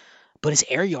game, but his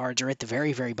air yards are at the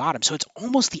very, very bottom. So it's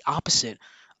almost the opposite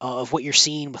of what you're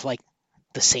seeing with like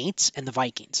the Saints and the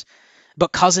Vikings.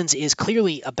 But Cousins is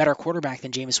clearly a better quarterback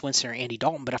than Jameis Winston or Andy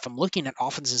Dalton. But if I'm looking at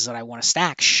offenses that I want to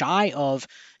stack shy of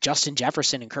Justin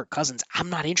Jefferson and Kirk Cousins, I'm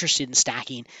not interested in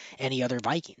stacking any other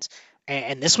Vikings.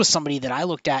 And this was somebody that I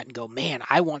looked at and go, man,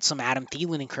 I want some Adam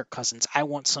Thielen and Kirk Cousins. I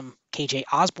want some KJ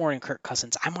Osborne and Kirk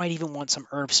Cousins. I might even want some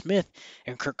Irv Smith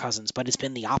and Kirk Cousins, but it's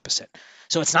been the opposite.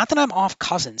 So it's not that I'm off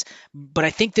Cousins, but I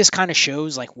think this kind of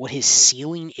shows like what his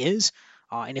ceiling is.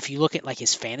 And if you look at like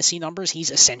his fantasy numbers,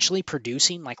 he's essentially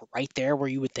producing like right there where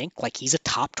you would think like he's a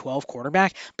top 12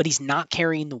 quarterback, but he's not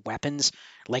carrying the weapons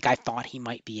like I thought he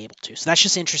might be able to. So that's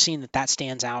just interesting that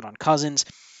stands out on Cousins.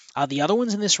 The other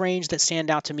ones in this range that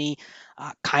stand out to me,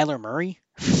 Kyler Murray,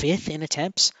 5th in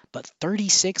attempts, but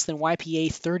 36th in YPA,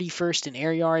 31st in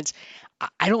air yards.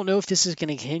 I don't know if this is going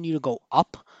to continue to go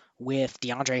up with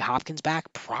DeAndre Hopkins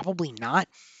back. Probably not.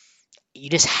 You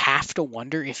just have to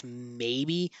wonder if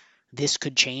maybe this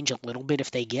could change a little bit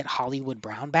if they get Hollywood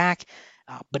Brown back.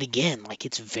 But again, like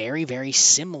it's very, very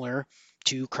similar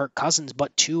to Kirk Cousins,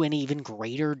 but to an even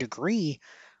greater degree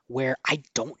where I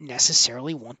don't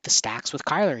necessarily want the stacks with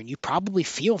Kyler. And you probably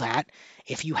feel that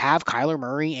if you have Kyler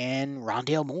Murray and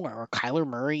Rondale Moore, or Kyler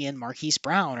Murray and Marquise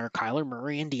Brown, or Kyler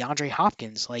Murray and DeAndre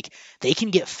Hopkins. Like they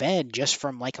can get fed just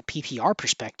from like a PPR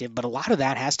perspective, but a lot of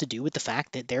that has to do with the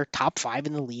fact that they're top 5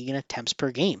 in the league in attempts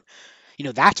per game.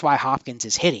 That's why Hopkins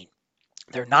is hitting.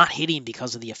 They're not hitting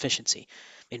because of the efficiency.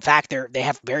 In fact, they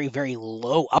have very, very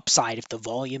low upside if the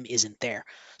volume isn't there.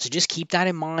 So just keep that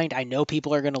in mind. I know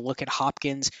people are going to look at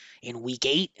Hopkins in week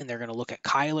 8 and they're going to look at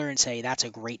Kyler and say that's a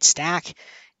great stack.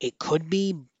 It could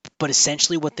be, but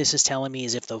essentially what this is telling me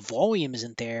is if the volume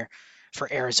isn't there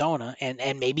for Arizona,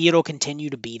 and maybe it'll continue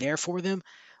to be there for them,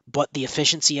 but the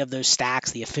efficiency of those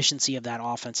stacks, the efficiency of that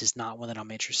offense is not one that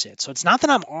I'm interested in. So it's not that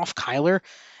I'm off Kyler,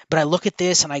 but I look at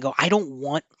this and I go, I don't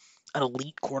want an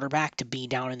elite quarterback to be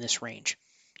down in this range.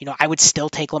 I would still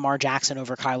take Lamar Jackson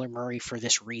over Kyler Murray for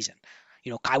this reason.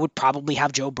 I would probably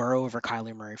have Joe Burrow over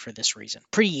Kyler Murray for this reason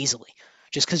pretty easily.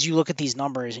 Just because you look at these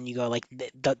numbers and you go like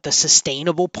the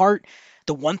sustainable part,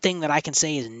 the one thing that I can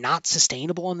say is not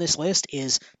sustainable on this list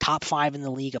is top 5 in the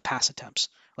league of pass attempts.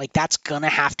 Like that's going to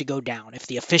have to go down. If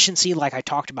the efficiency, like I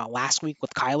talked about last week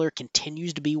with Kyler,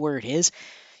 continues to be where it is,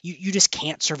 you just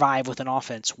can't survive with an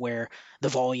offense where the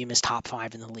volume is top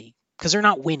 5 in the league because they're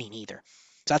not winning either.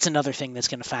 So that's another thing that's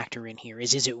going to factor in here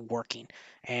is it working?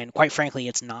 And quite frankly,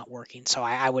 it's not working. So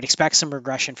I would expect some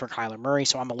regression for Kyler Murray.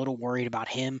 So I'm a little worried about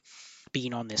him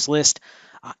being on this list.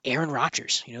 Aaron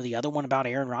Rodgers, the other one about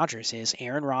Aaron Rodgers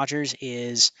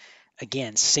is,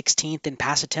 again, 16th in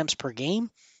pass attempts per game,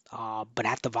 but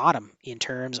at the bottom in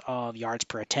terms of yards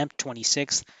per attempt,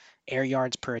 26th, air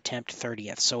yards per attempt,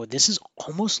 30th. So this is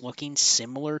almost looking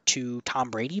similar to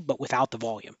Tom Brady, but without the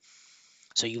volume.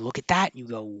 So you look at that and you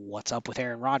go, what's up with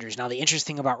Aaron Rodgers? Now, the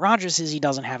interesting thing about Rodgers is he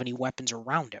doesn't have any weapons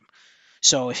around him.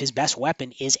 So if his best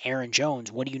weapon is Aaron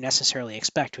Jones, what do you necessarily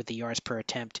expect with the yards per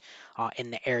attempt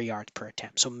and the air yards per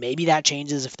attempt? So maybe that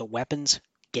changes if the weapons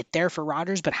get there for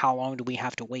Rodgers, but how long do we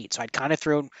have to wait? So I'd kind of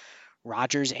throw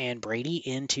Rodgers and Brady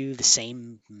into the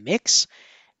same mix.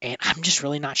 And I'm just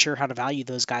really not sure how to value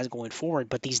those guys going forward,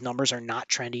 but these numbers are not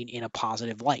trending in a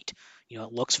positive light.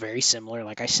 It looks very similar,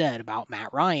 like I said, about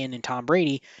Matt Ryan and Tom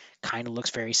Brady, kind of looks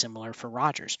very similar for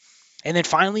Rodgers. And then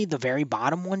finally, the very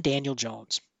bottom one, Daniel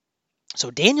Jones.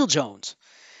 So Daniel Jones,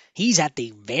 he's at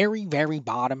the very, very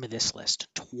bottom of this list.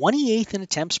 28th in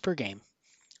attempts per game,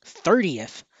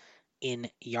 30th in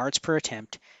yards per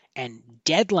attempt, and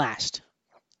dead last,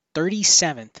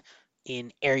 37th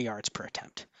in air yards per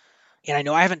attempt. And I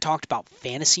know I haven't talked about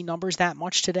fantasy numbers that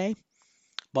much today,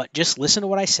 but just listen to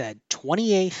what I said.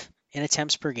 28th in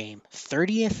attempts per game,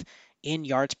 30th in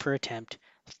yards per attempt,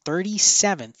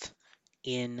 37th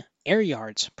in air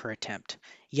yards per attempt.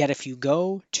 Yet if you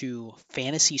go to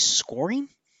fantasy scoring,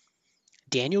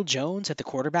 Daniel Jones at the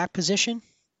quarterback position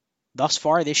thus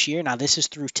far this year, now this is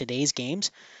through today's games,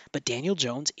 but Daniel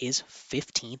Jones is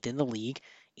 15th in the league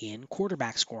in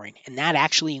quarterback scoring. And that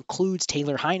actually includes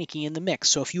Taylor Heineke in the mix.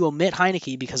 So if you omit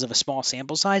Heineke because of a small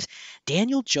sample size,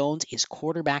 Daniel Jones is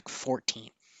quarterback 14.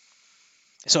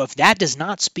 So if that does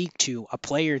not speak to a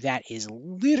player that is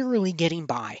literally getting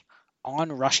by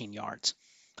on rushing yards,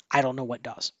 I don't know what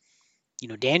does.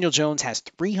 Daniel Jones has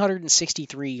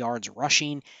 363 yards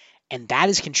rushing, and that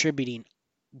is contributing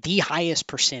the highest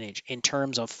percentage in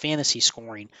terms of fantasy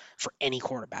scoring for any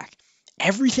quarterback.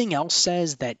 Everything else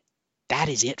says that that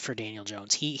is it for Daniel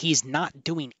Jones. He's not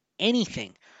doing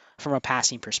anything from a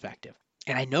passing perspective.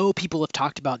 And I know people have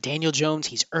talked about Daniel Jones.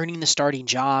 He's earning the starting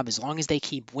job. As long as they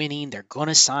keep winning, they're going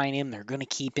to sign him. They're going to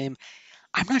keep him.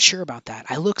 I'm not sure about that.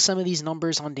 I look some of these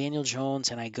numbers on Daniel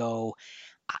Jones and I go,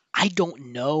 I don't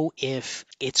know if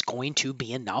it's going to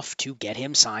be enough to get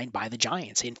him signed by the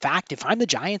Giants. In fact, if I'm the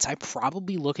Giants, I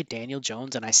probably look at Daniel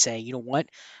Jones and I say, you know what?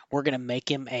 We're going to make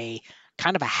him a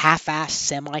kind of a half-ass,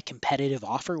 semi-competitive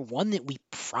offer, one that we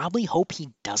probably hope he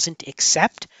doesn't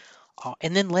accept,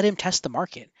 and then let him test the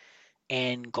market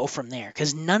and go from there.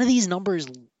 Because none of these numbers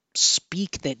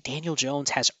speak that Daniel Jones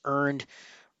has earned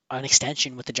an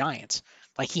extension with the Giants.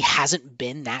 Like, he hasn't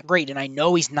been that great. And I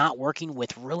know he's not working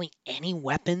with really any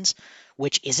weapons,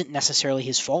 which isn't necessarily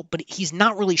his fault, but he's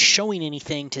not really showing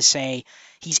anything to say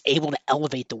he's able to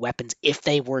elevate the weapons if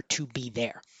they were to be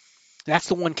there. That's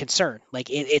the one concern. Like,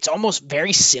 it's almost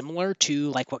very similar to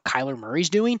like what Kyler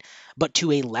Murray's doing, but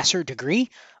to a lesser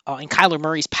degree. And Kyler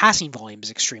Murray's passing volume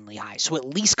is extremely high. So at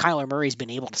least Kyler Murray's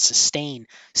been able to sustain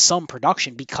some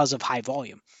production because of high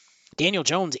volume. Daniel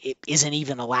Jones isn't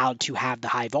even allowed to have the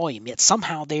high volume, yet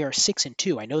somehow they are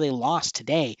 6-2. I know they lost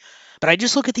today, but I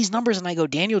just look at these numbers and I go,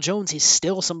 Daniel Jones is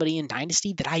still somebody in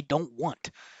Dynasty that I don't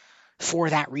want for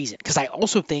that reason. Because I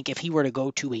also think if he were to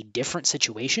go to a different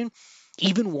situation,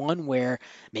 even one where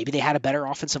maybe they had a better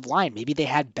offensive line, maybe they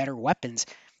had better weapons,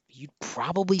 you'd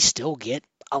probably still get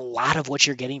a lot of what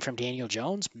you're getting from Daniel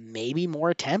Jones, maybe more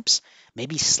attempts,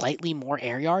 maybe slightly more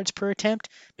air yards per attempt,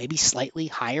 maybe slightly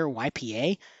higher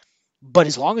YPA. But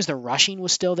as long as the rushing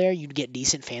was still there, you'd get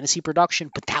decent fantasy production,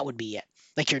 but that would be it.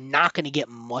 Like, you're not going to get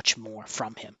much more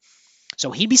from him. So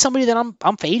he'd be somebody that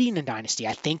I'm fading in Dynasty.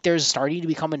 I think there's starting to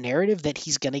become a narrative that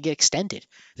he's going to get extended,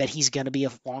 that he's going to be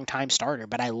a long-time starter.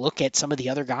 But I look at some of the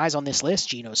other guys on this list,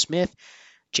 Geno Smith,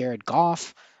 Jared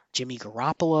Goff, Jimmy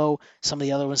Garoppolo, some of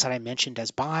the other ones that I mentioned as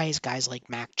buys, guys like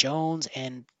Mac Jones,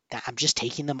 and I'm just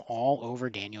taking them all over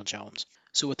Daniel Jones.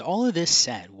 So with all of this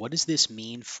said, what does this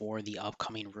mean for the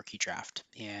upcoming rookie draft?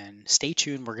 And stay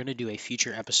tuned. We're going to do a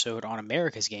future episode on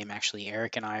America's Game. Actually,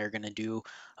 Eric and I are going to do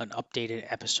an updated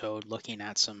episode looking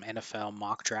at some NFL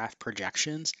mock draft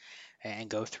projections and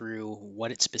go through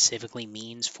what it specifically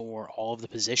means for all of the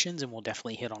positions. And we'll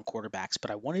definitely hit on quarterbacks.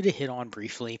 But I wanted to hit on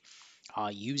briefly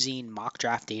using mock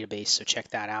draft database. So check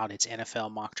that out. It's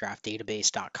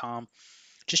nflmockdraftdatabase.com.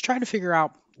 Just trying to figure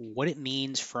out what it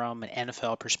means from an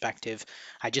NFL perspective.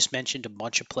 I just mentioned a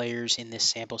bunch of players in this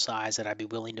sample size that I'd be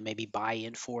willing to maybe buy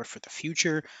in for the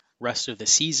future, rest of the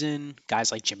season.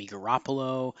 Guys like Jimmy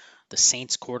Garoppolo, the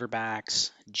Saints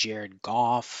quarterbacks, Jared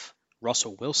Goff,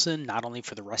 Russell Wilson, not only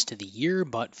for the rest of the year,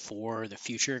 but for the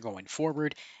future going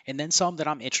forward. And then some that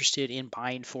I'm interested in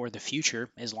buying for the future,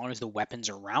 as long as the weapons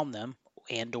around them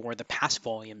and or the pass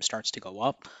volume starts to go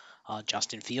up.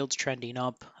 Justin Fields trending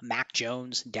up. Mac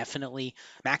Jones, definitely.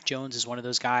 Mac Jones is one of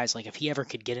those guys, like if he ever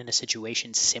could get in a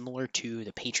situation similar to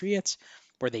the Patriots,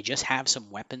 where they just have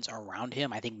some weapons around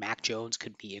him, I think Mac Jones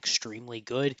could be extremely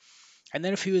good. And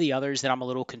then a few of the others that I'm a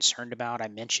little concerned about. I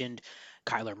mentioned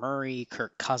Kyler Murray,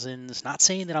 Kirk Cousins. Not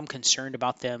saying that I'm concerned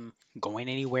about them going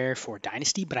anywhere for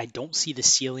Dynasty, but I don't see the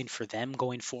ceiling for them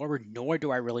going forward, nor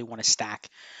do I really want to stack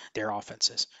their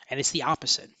offenses. And it's the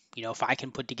opposite. If I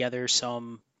can put together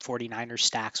some 49ers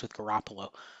stacks with Garoppolo,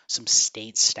 some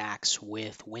State stacks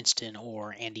with Winston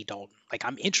or Andy Dalton, like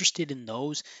I'm interested in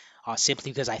those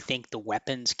simply because I think the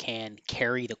weapons can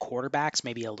carry the quarterbacks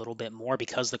maybe a little bit more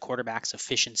because the quarterback's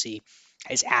efficiency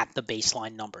is at the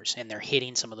baseline numbers, and they're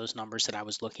hitting some of those numbers that I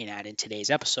was looking at in today's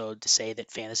episode to say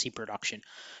that fantasy production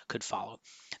could follow.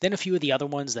 Then a few of the other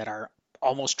ones that are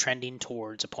almost trending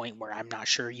towards a point where I'm not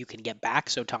sure you can get back.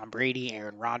 So Tom Brady,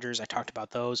 Aaron Rodgers, I talked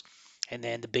about those. And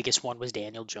then the biggest one was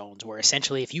Daniel Jones, where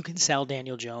essentially if you can sell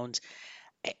Daniel Jones,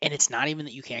 and it's not even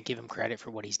that you can't give him credit for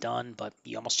what he's done, but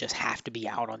you almost just have to be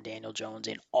out on Daniel Jones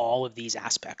in all of these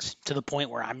aspects to the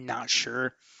point where I'm not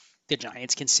sure the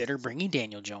Giants consider bringing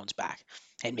Daniel Jones back.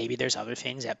 And maybe there's other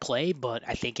things at play, but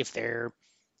I think if they're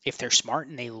smart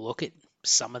and they look at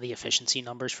some of the efficiency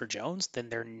numbers for Jones, then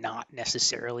they're not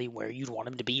necessarily where you'd want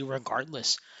him to be,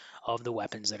 regardless of the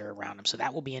weapons that are around him. So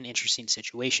that will be an interesting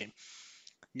situation.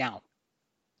 Now,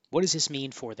 what does this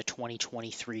mean for the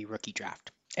 2023 rookie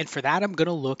draft? And for that, I'm going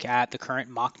to look at the current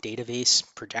mock database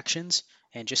projections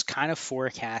and just kind of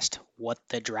forecast what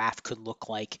the draft could look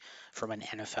like from an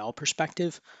NFL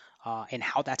perspective, and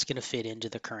how that's going to fit into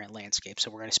the current landscape. So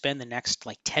we're going to spend the next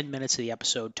like 10 minutes of the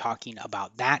episode talking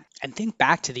about that, and think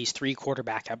back to these 3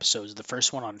 quarterback episodes, the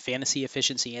first one on fantasy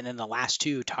efficiency, and then the last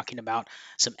 2 talking about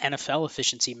some NFL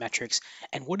efficiency metrics,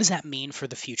 and what does that mean for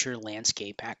the future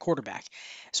landscape at quarterback.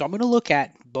 So I'm going to look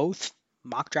at both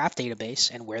mock draft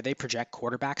database and where they project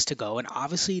quarterbacks to go. And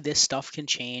obviously this stuff can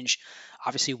change.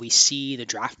 Obviously we see the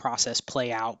draft process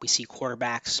play out. We see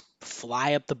quarterbacks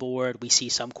fly up the board. We see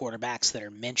some quarterbacks that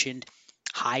are mentioned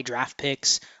high draft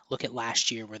picks. Look at last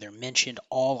year where they're mentioned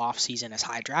all offseason as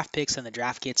high draft picks, and the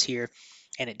draft gets here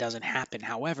and it doesn't happen.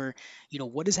 However,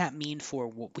 what does that mean for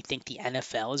what we think the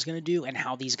NFL is going to do and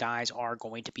how these guys are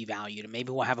going to be valued? And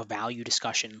maybe we'll have a value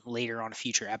discussion later on a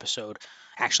future episode,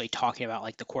 actually talking about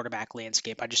like the quarterback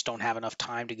landscape. I just don't have enough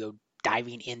time to go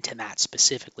diving into that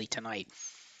specifically tonight.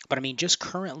 But I mean, just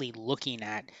currently looking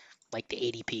at like the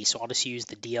ADP. So I'll just use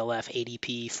the DLF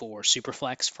ADP for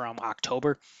Superflex from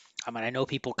October. I mean, I know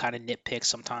people kind of nitpick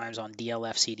sometimes on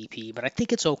DLF CDP, but I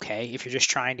think it's okay if you're just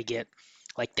trying to get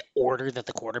like the order that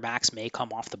the quarterbacks may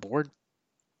come off the board.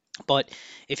 But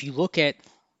if you look at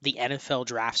the NFL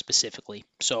draft specifically,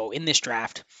 so in this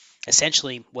draft,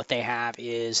 essentially what they have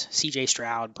is CJ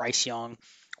Stroud, Bryce Young,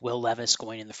 Will Levis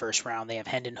going in the first round. They have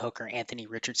Hendon Hooker, Anthony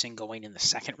Richardson going in the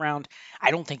second round.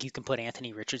 I don't think you can put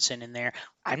Anthony Richardson in there.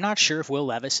 I'm not sure if Will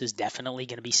Levis is definitely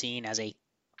going to be seen as a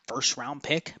first round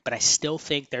pick, but I still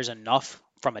think there's enough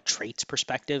from a traits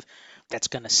perspective that's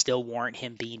going to still warrant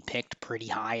him being picked pretty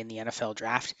high in the NFL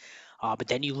draft. But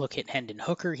then you look at Hendon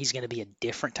Hooker, he's going to be a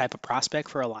different type of prospect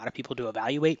for a lot of people to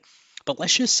evaluate. But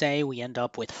let's just say we end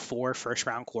up with 4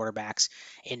 first-round quarterbacks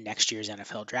in next year's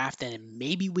NFL draft, and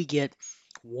maybe we get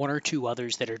 1 or 2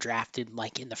 others that are drafted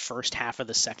like in the first half of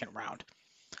the second round.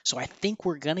 So I think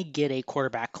we're going to get a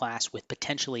quarterback class with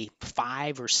potentially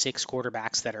 5 or 6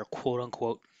 quarterbacks that are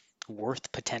quote-unquote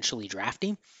worth potentially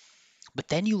drafting. But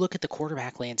then you look at the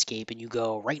quarterback landscape and you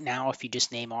go, right now, if you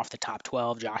just name off the top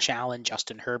 12, Josh Allen,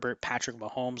 Justin Herbert, Patrick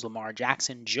Mahomes, Lamar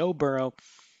Jackson, Joe Burrow,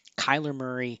 Kyler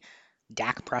Murray,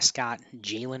 Dak Prescott,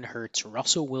 Jalen Hurts,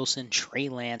 Russell Wilson, Trey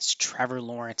Lance, Trevor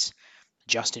Lawrence,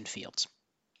 Justin Fields.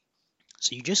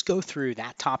 So you just go through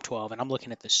that top 12, and I'm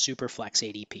looking at the Superflex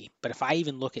ADP. But if I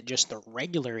even look at just the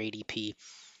regular ADP,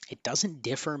 it doesn't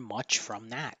differ much from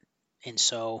that. And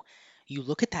so you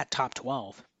look at that top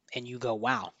 12, and you go,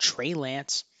 wow, Trey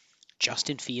Lance,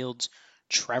 Justin Fields,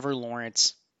 Trevor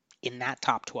Lawrence in that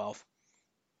top 12.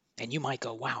 And you might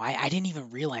go, wow, I didn't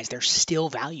even realize they're still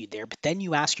valued there. But then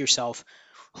you ask yourself,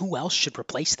 who else should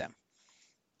replace them?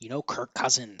 Kirk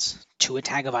Cousins, Tua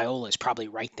Tagovailoa is probably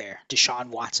right there. Deshaun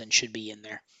Watson should be in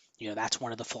there. That's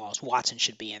one of the flaws. Watson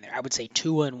should be in there. I would say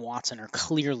Tua and Watson are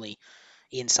clearly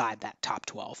inside that top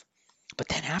 12. But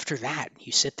then after that,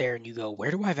 you sit there and you go,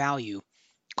 where do I value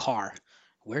Carr?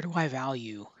 Where do I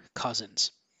value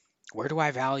Cousins? Where do I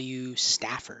value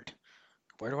Stafford?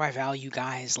 Where do I value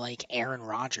guys like Aaron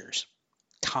Rodgers,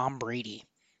 Tom Brady?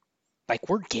 Like,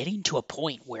 we're getting to a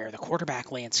point where the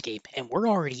quarterback landscape, and we're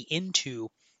already into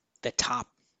the top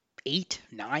 8,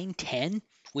 9, 10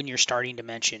 when you're starting to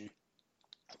mention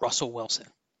Russell Wilson,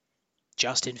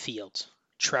 Justin Fields,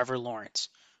 Trevor Lawrence,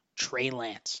 Trey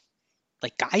Lance.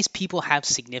 Like, guys people have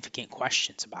significant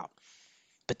questions about.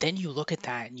 But then you look at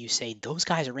that and you say, those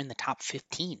guys are in the top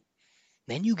 15.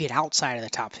 Then you get outside of the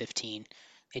top 15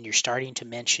 and you're starting to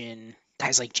mention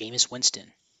guys like Jameis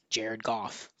Winston, Jared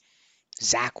Goff,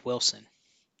 Zach Wilson,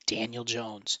 Daniel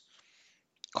Jones,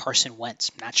 Carson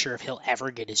Wentz. Not sure if he'll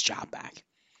ever get his job back.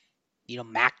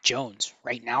 Mac Jones,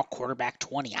 right now, quarterback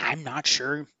 20. I'm not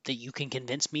sure that you can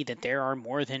convince me that there are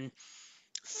more than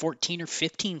 14 or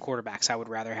 15 quarterbacks I would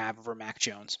rather have over Mac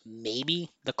Jones. Maybe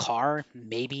the Carr,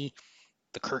 maybe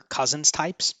the Kirk Cousins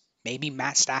types, maybe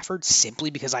Matt Stafford,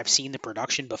 simply because I've seen the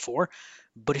production before.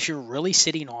 But if you're really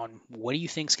sitting on what do you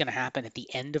think is going to happen at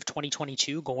the end of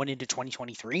 2022 going into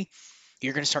 2023,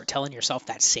 you're going to start telling yourself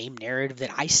that same narrative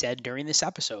that I said during this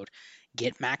episode.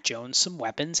 Get Mac Jones some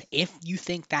weapons. If you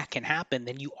think that can happen,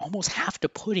 then you almost have to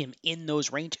put him in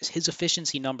those ranges. His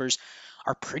efficiency numbers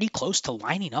are pretty close to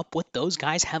lining up what those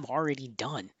guys have already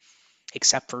done,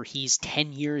 except for he's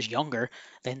 10 years younger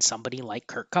than somebody like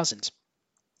Kirk Cousins.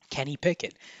 Kenny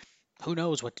Pickett. Who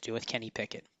knows what to do with Kenny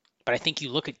Pickett? But I think you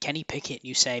look at Kenny Pickett and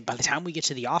you say, by the time we get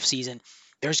to the offseason,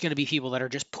 There's going to be people that are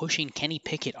just pushing Kenny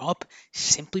Pickett up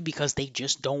simply because they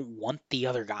just don't want the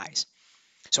other guys.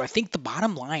 So I think the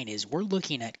bottom line is we're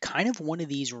looking at kind of one of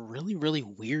these really, really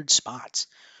weird spots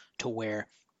to where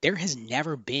there has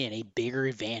never been a bigger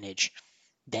advantage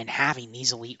than having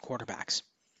these elite quarterbacks.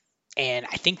 And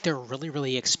I think they're really,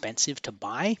 really expensive to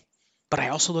buy. But I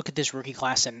also look at this rookie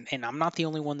class, and I'm not the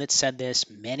only one that said this.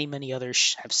 Many, many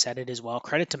others have said it as well.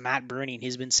 Credit to Matt Bruning.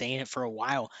 He's been saying it for a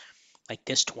while. Like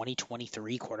this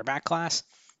 2023 quarterback class,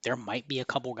 there might be a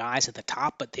couple guys at the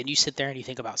top, but then you sit there and you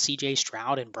think about CJ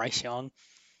Stroud and Bryce Young.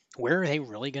 Where are they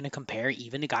really going to compare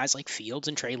even to guys like Fields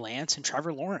and Trey Lance and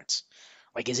Trevor Lawrence?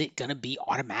 Like, is it going to be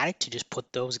automatic to just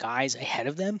put those guys ahead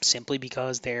of them simply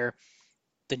because they're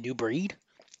the new breed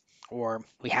or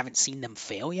we haven't seen them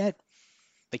fail yet?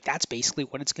 Like, that's basically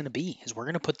what it's going to be, is we're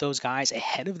going to put those guys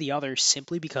ahead of the others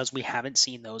simply because we haven't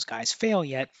seen those guys fail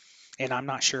yet. And I'm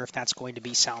not sure if that's going to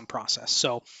be sound process.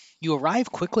 So you arrive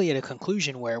quickly at a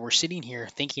conclusion where we're sitting here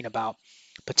thinking about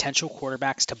potential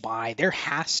quarterbacks to buy. There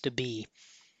has to be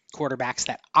quarterbacks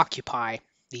that occupy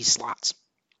these slots,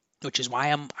 which is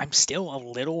why I'm still a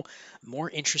little more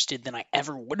interested than I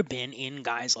ever would have been in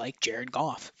guys like Jared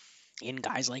Goff, in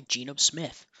guys like Geno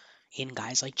Smith, in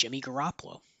guys like Jimmy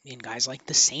Garoppolo, in guys like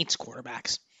the Saints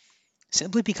quarterbacks.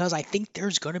 Simply because I think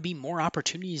there's going to be more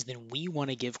opportunities than we want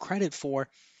to give credit for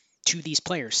to these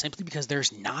players, simply because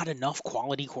there's not enough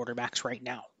quality quarterbacks right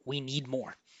now. We need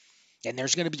more. And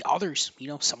there's going to be others,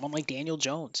 someone like Daniel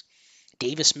Jones.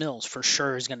 Davis Mills for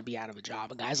sure is going to be out of a job.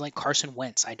 And guys like Carson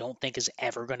Wentz, I don't think is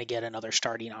ever going to get another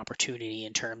starting opportunity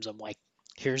in terms of like,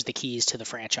 here's the keys to the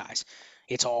franchise.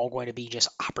 It's all going to be just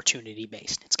opportunity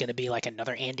based. It's going to be like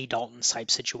another Andy Dalton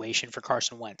type situation for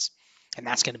Carson Wentz. And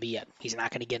that's going to be it. He's not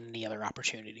going to get any other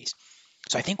opportunities.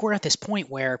 So I think we're at this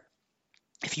point where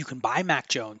if you can buy Mac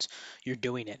Jones, you're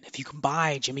doing it. If you can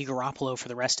buy Jimmy Garoppolo for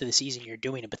the rest of the season, you're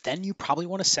doing it. But then you probably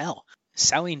want to sell.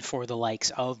 Selling for the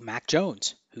likes of Mac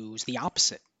Jones, who's the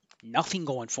opposite. Nothing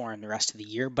going for him the rest of the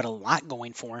year, but a lot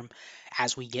going for him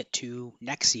as we get to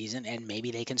next season, and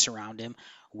maybe they can surround him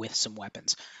with some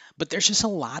weapons. But there's just a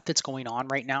lot that's going on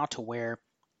right now to where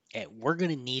we're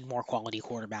going to need more quality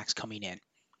quarterbacks coming in.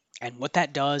 And what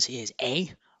that does is,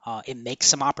 it makes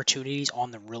some opportunities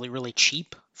on the really, really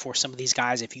cheap for some of these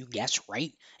guys. If you guess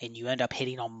right and you end up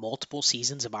hitting on multiple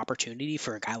seasons of opportunity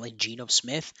for a guy like Geno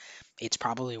Smith, it's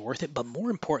probably worth it. But more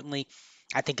importantly,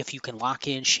 I think if you can lock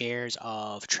in shares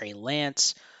of Trey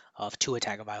Lance, of Tua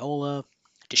Tagovailoa,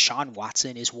 Deshaun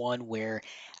Watson is one where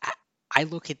I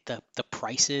look at the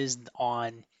prices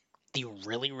on the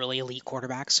really, really elite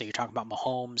quarterbacks. So you're talking about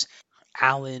Mahomes,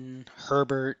 Allen,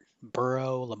 Herbert,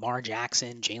 Burrow, Lamar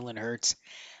Jackson, Jalen Hurts.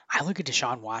 I look at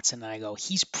Deshaun Watson and I go,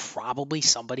 he's probably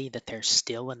somebody that there's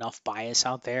still enough bias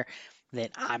out there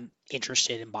that I'm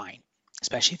interested in buying.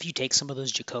 Especially if you take some of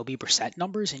those Jacoby Brissett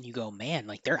numbers and you go, man,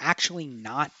 like they're actually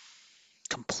not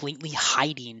completely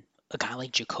hiding a guy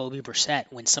like Jacoby Brissett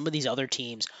when some of these other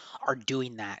teams are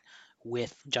doing that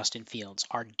with Justin Fields,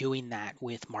 are doing that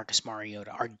with Marcus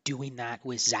Mariota, are doing that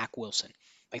with Zach Wilson.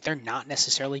 Like they're not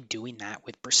necessarily doing that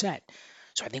with Brissett.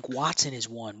 So I think Watson is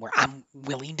one where I'm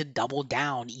willing to double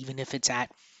down, even if it's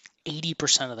at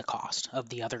 80% of the cost of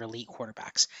the other elite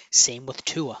quarterbacks. Same with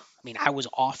Tua. I mean, I was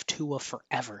off Tua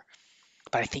forever.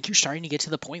 But I think you're starting to get to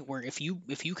the point where if you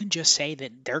can just say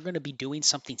that they're going to be doing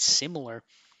something similar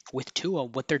with Tua,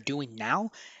 what they're doing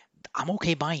now, I'm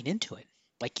okay buying into it.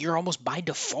 Like you're almost by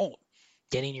default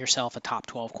getting yourself a top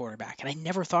 12 quarterback. And I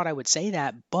never thought I would say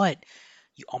that, but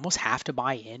you almost have to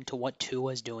buy into what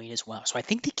Tua is doing as well. So I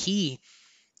think the key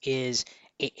is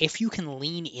if you can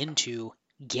lean into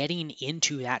getting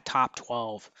into that top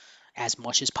 12 as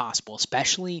much as possible,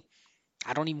 especially,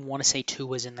 I don't even want to say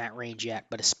Tua's in that range yet,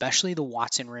 but especially the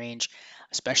Watson range,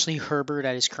 especially Herbert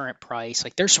at his current price.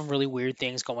 Like there's some really weird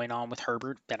things going on with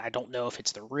Herbert that I don't know if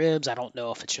it's the ribs. I don't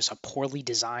know if it's just a poorly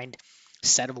designed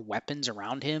set of weapons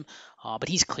around him, but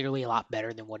he's clearly a lot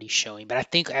better than what he's showing. But I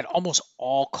think at almost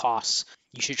all costs,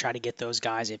 you should try to get those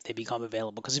guys if they become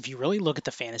available. Because if you really look at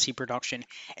the fantasy production,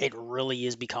 it really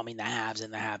is becoming the haves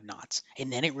and the have-nots.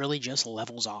 And then it really just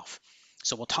levels off.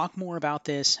 So we'll talk more about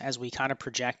this as we kind of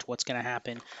project what's going to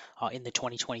happen in the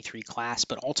 2023 class.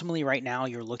 But ultimately right now,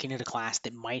 you're looking at a class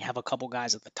that might have a couple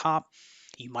guys at the top.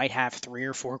 You might have 3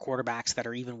 or 4 quarterbacks that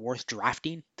are even worth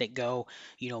drafting that go,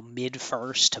 mid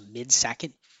first to mid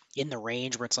second in the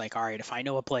range where it's like, all right, if I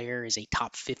know a player is a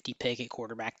top 50 pick at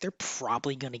quarterback, they're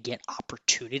probably going to get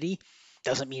opportunity.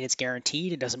 Doesn't mean it's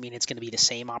guaranteed. It doesn't mean it's going to be the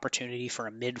same opportunity for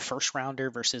a mid first rounder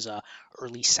versus a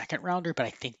early second rounder, but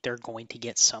I think they're going to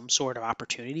get some sort of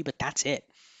opportunity, but that's it.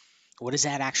 What does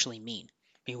that actually mean?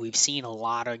 I mean, we've seen a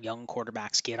lot of young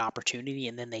quarterbacks get opportunity,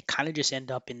 and then they kind of just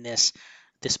end up in this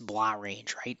blah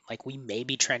range, right? Like we may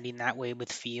be trending that way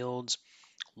with Fields,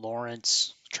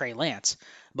 Lawrence, Trey Lance,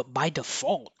 but by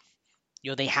default,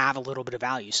 they have a little bit of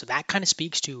value. So that kind of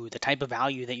speaks to the type of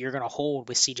value that you're going to hold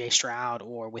with CJ Stroud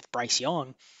or with Bryce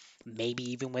Young,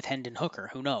 maybe even with Hendon Hooker,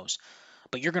 who knows.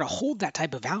 But you're going to hold that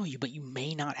type of value, but you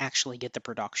may not actually get the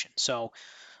production. So,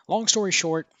 long story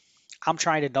short, I'm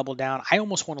trying to double down. I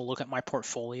almost want to look at my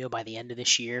portfolio by the end of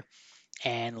this year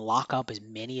and lock up as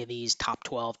many of these top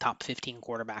 12, top 15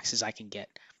 quarterbacks as I can get.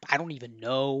 I don't even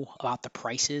know about the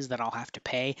prices that I'll have to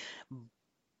pay,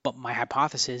 but my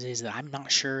hypothesis is that I'm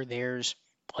not sure there's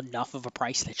enough of a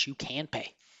price that you can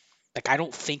pay. Like I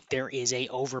don't think there is a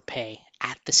overpay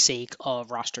at the sake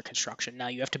of roster construction. Now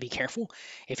you have to be careful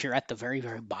if you're at the very,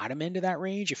 very bottom end of that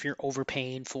range. If you're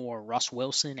overpaying for Russ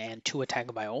Wilson and Tua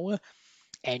Tagovailoa,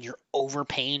 and you're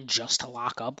overpaying just to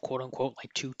lock up, quote unquote,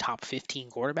 like two top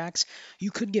 15 quarterbacks, you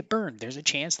could get burned. There's a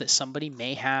chance that somebody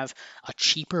may have a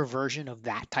cheaper version of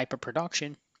that type of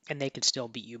production and they could still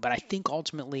beat you. But I think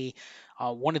ultimately,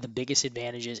 one of the biggest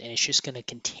advantages, and it's just going to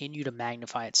continue to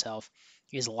magnify itself,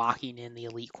 is locking in the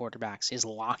elite quarterbacks, is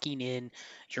locking in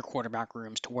your quarterback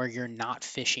rooms to where you're not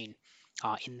fishing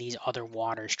in these other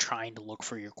waters trying to look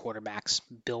for your quarterbacks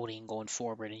building going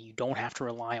forward. And you don't have to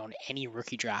rely on any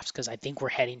rookie drafts because I think we're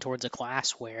heading towards a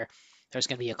class where there's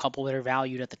going to be a couple that are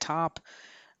valued at the top,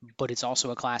 but it's also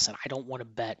a class that I don't want to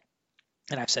bet.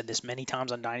 And I've said this many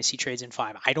times on Dynasty Trades in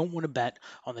 5. I don't want to bet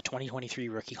on the 2023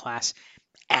 rookie class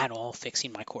at all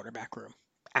fixing my quarterback room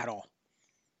at all.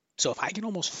 So if I can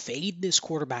almost fade this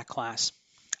quarterback class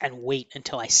and wait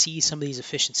until I see some of these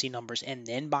efficiency numbers and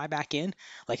then buy back in,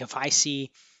 like if I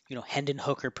see, Hendon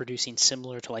Hooker producing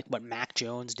similar to like what Mac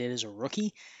Jones did as a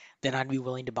rookie, then I'd be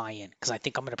willing to buy in because I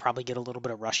think I'm going to probably get a little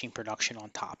bit of rushing production on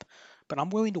top. But I'm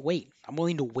willing to wait. I'm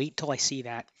willing to wait till I see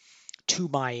that to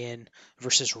buy in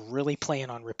versus really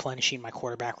playing on replenishing my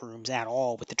quarterback rooms at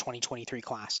all with the 2023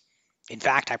 class. In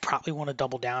fact, I probably want to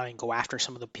double down and go after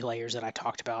some of the players that I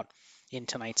talked about in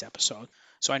tonight's episode.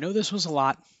 So I know this was a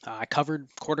lot. I covered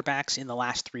quarterbacks in the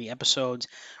last 3 episodes,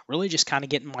 really just kind of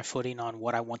getting my footing on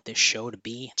what I want this show to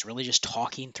be. It's really just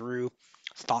talking through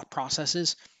thought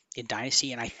processes in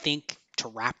Dynasty. And I think to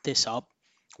wrap this up,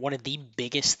 one of the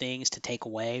biggest things to take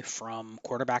away from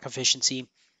quarterback efficiency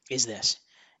is this,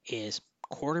 is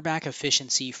quarterback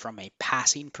efficiency from a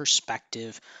passing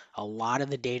perspective. A lot of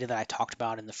the data that I talked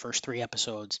about in the first 3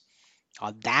 episodes,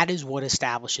 that is what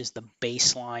establishes the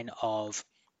baseline of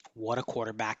what a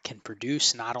quarterback can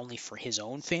produce, not only for his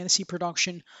own fantasy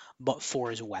production, but for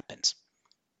his weapons.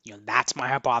 That's my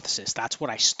hypothesis. That's what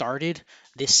I started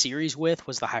this series with,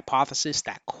 was the hypothesis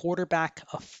that quarterback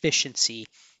efficiency,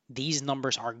 these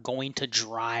numbers are going to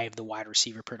drive the wide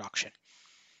receiver production.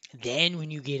 Then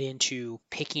when you get into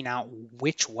picking out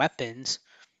which weapons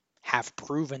have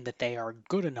proven that they are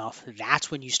good enough,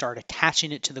 that's when you start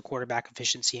attaching it to the quarterback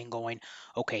efficiency and going,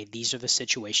 okay, these are the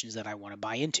situations that I want to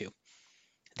buy into.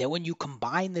 Then when you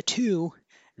combine the two,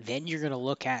 then you're going to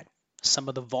look at some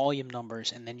of the volume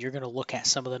numbers, and then you're going to look at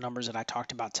some of the numbers that I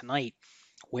talked about tonight.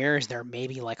 Where is there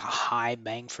maybe like a high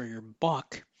bang for your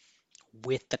buck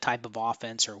with the type of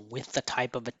offense or with the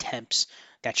type of attempts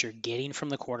that you're getting from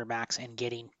the quarterbacks and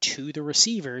getting to the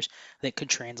receivers that could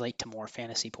translate to more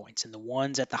fantasy points. And the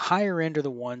ones at the higher end are the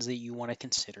ones that you want to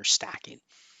consider stacking.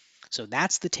 So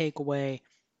that's the takeaway.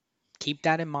 Keep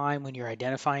that in mind when you're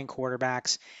identifying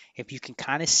quarterbacks. If you can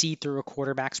kind of see through a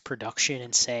quarterback's production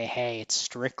and say, hey, it's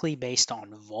strictly based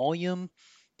on volume,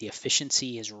 the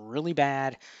efficiency is really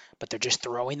bad, but they're just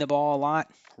throwing the ball a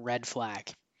lot, red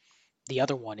flag. The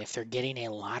other one, if they're getting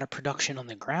a lot of production on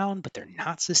the ground, but they're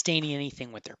not sustaining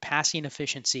anything with their passing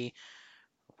efficiency,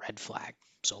 red flag.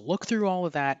 So look through all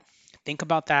of that. Think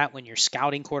about that when you're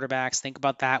scouting quarterbacks. Think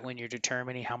about that when you're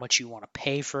determining how much you want to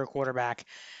pay for a quarterback.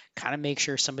 Kind of make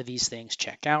sure some of these things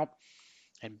check out.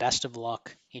 And best of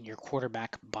luck in your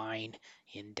quarterback buying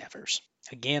endeavors.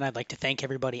 Again, I'd like to thank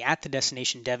everybody at the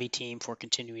Destination Devy team for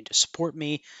continuing to support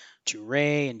me, to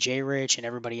Ray and Jay Rich and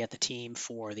everybody at the team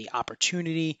for the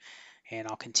opportunity. And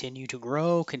I'll continue to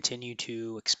grow, continue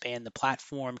to expand the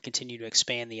platform, continue to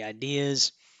expand the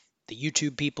ideas. The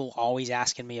YouTube people always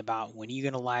asking me about, when are you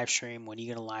going to live stream? When are you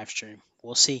going to live stream?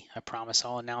 We'll see. I promise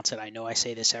I'll announce it. I know I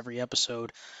say this every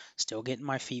episode. Still getting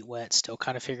my feet wet. Still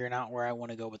kind of figuring out where I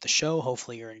want to go with the show.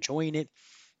 Hopefully you're enjoying it.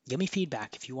 Give me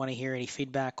feedback. If you want to hear any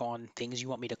feedback on things you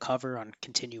want me to cover on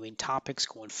continuing topics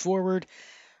going forward,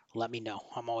 let me know.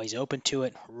 I'm always open to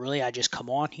it. Really, I just come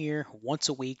on here once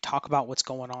a week, talk about what's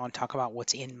going on, talk about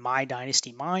what's in my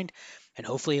Dynasty mind, and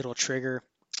hopefully it'll trigger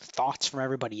thoughts from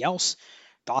everybody else.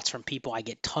 thoughts from people. I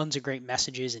get tons of great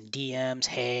messages and DMs.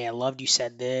 Hey, I loved you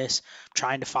said this. I'm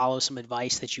trying to follow some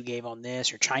advice that you gave on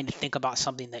this, or trying to think about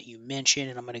something that you mentioned,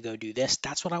 and I'm going to go do this.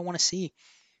 That's what I want to see.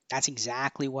 That's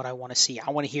exactly what I want to see. I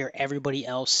want to hear everybody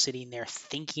else sitting there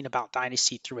thinking about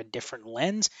Dynasty through a different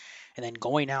lens, and then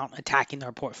going out, attacking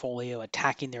their portfolio,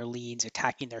 attacking their leads,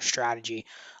 attacking their strategy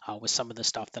with some of the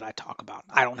stuff that I talk about.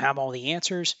 I don't have all the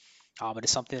answers, but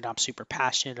it's something that I'm super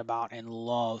passionate about and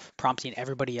love prompting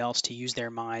everybody else to use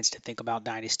their minds to think about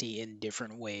Dynasty in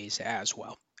different ways as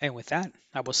well. And with that,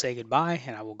 I will say goodbye,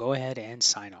 and I will go ahead and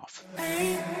sign off. Only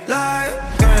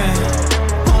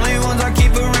ones I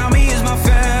keep around me is my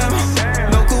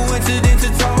fam. No coincidence,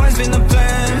 it's always been the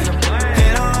plan.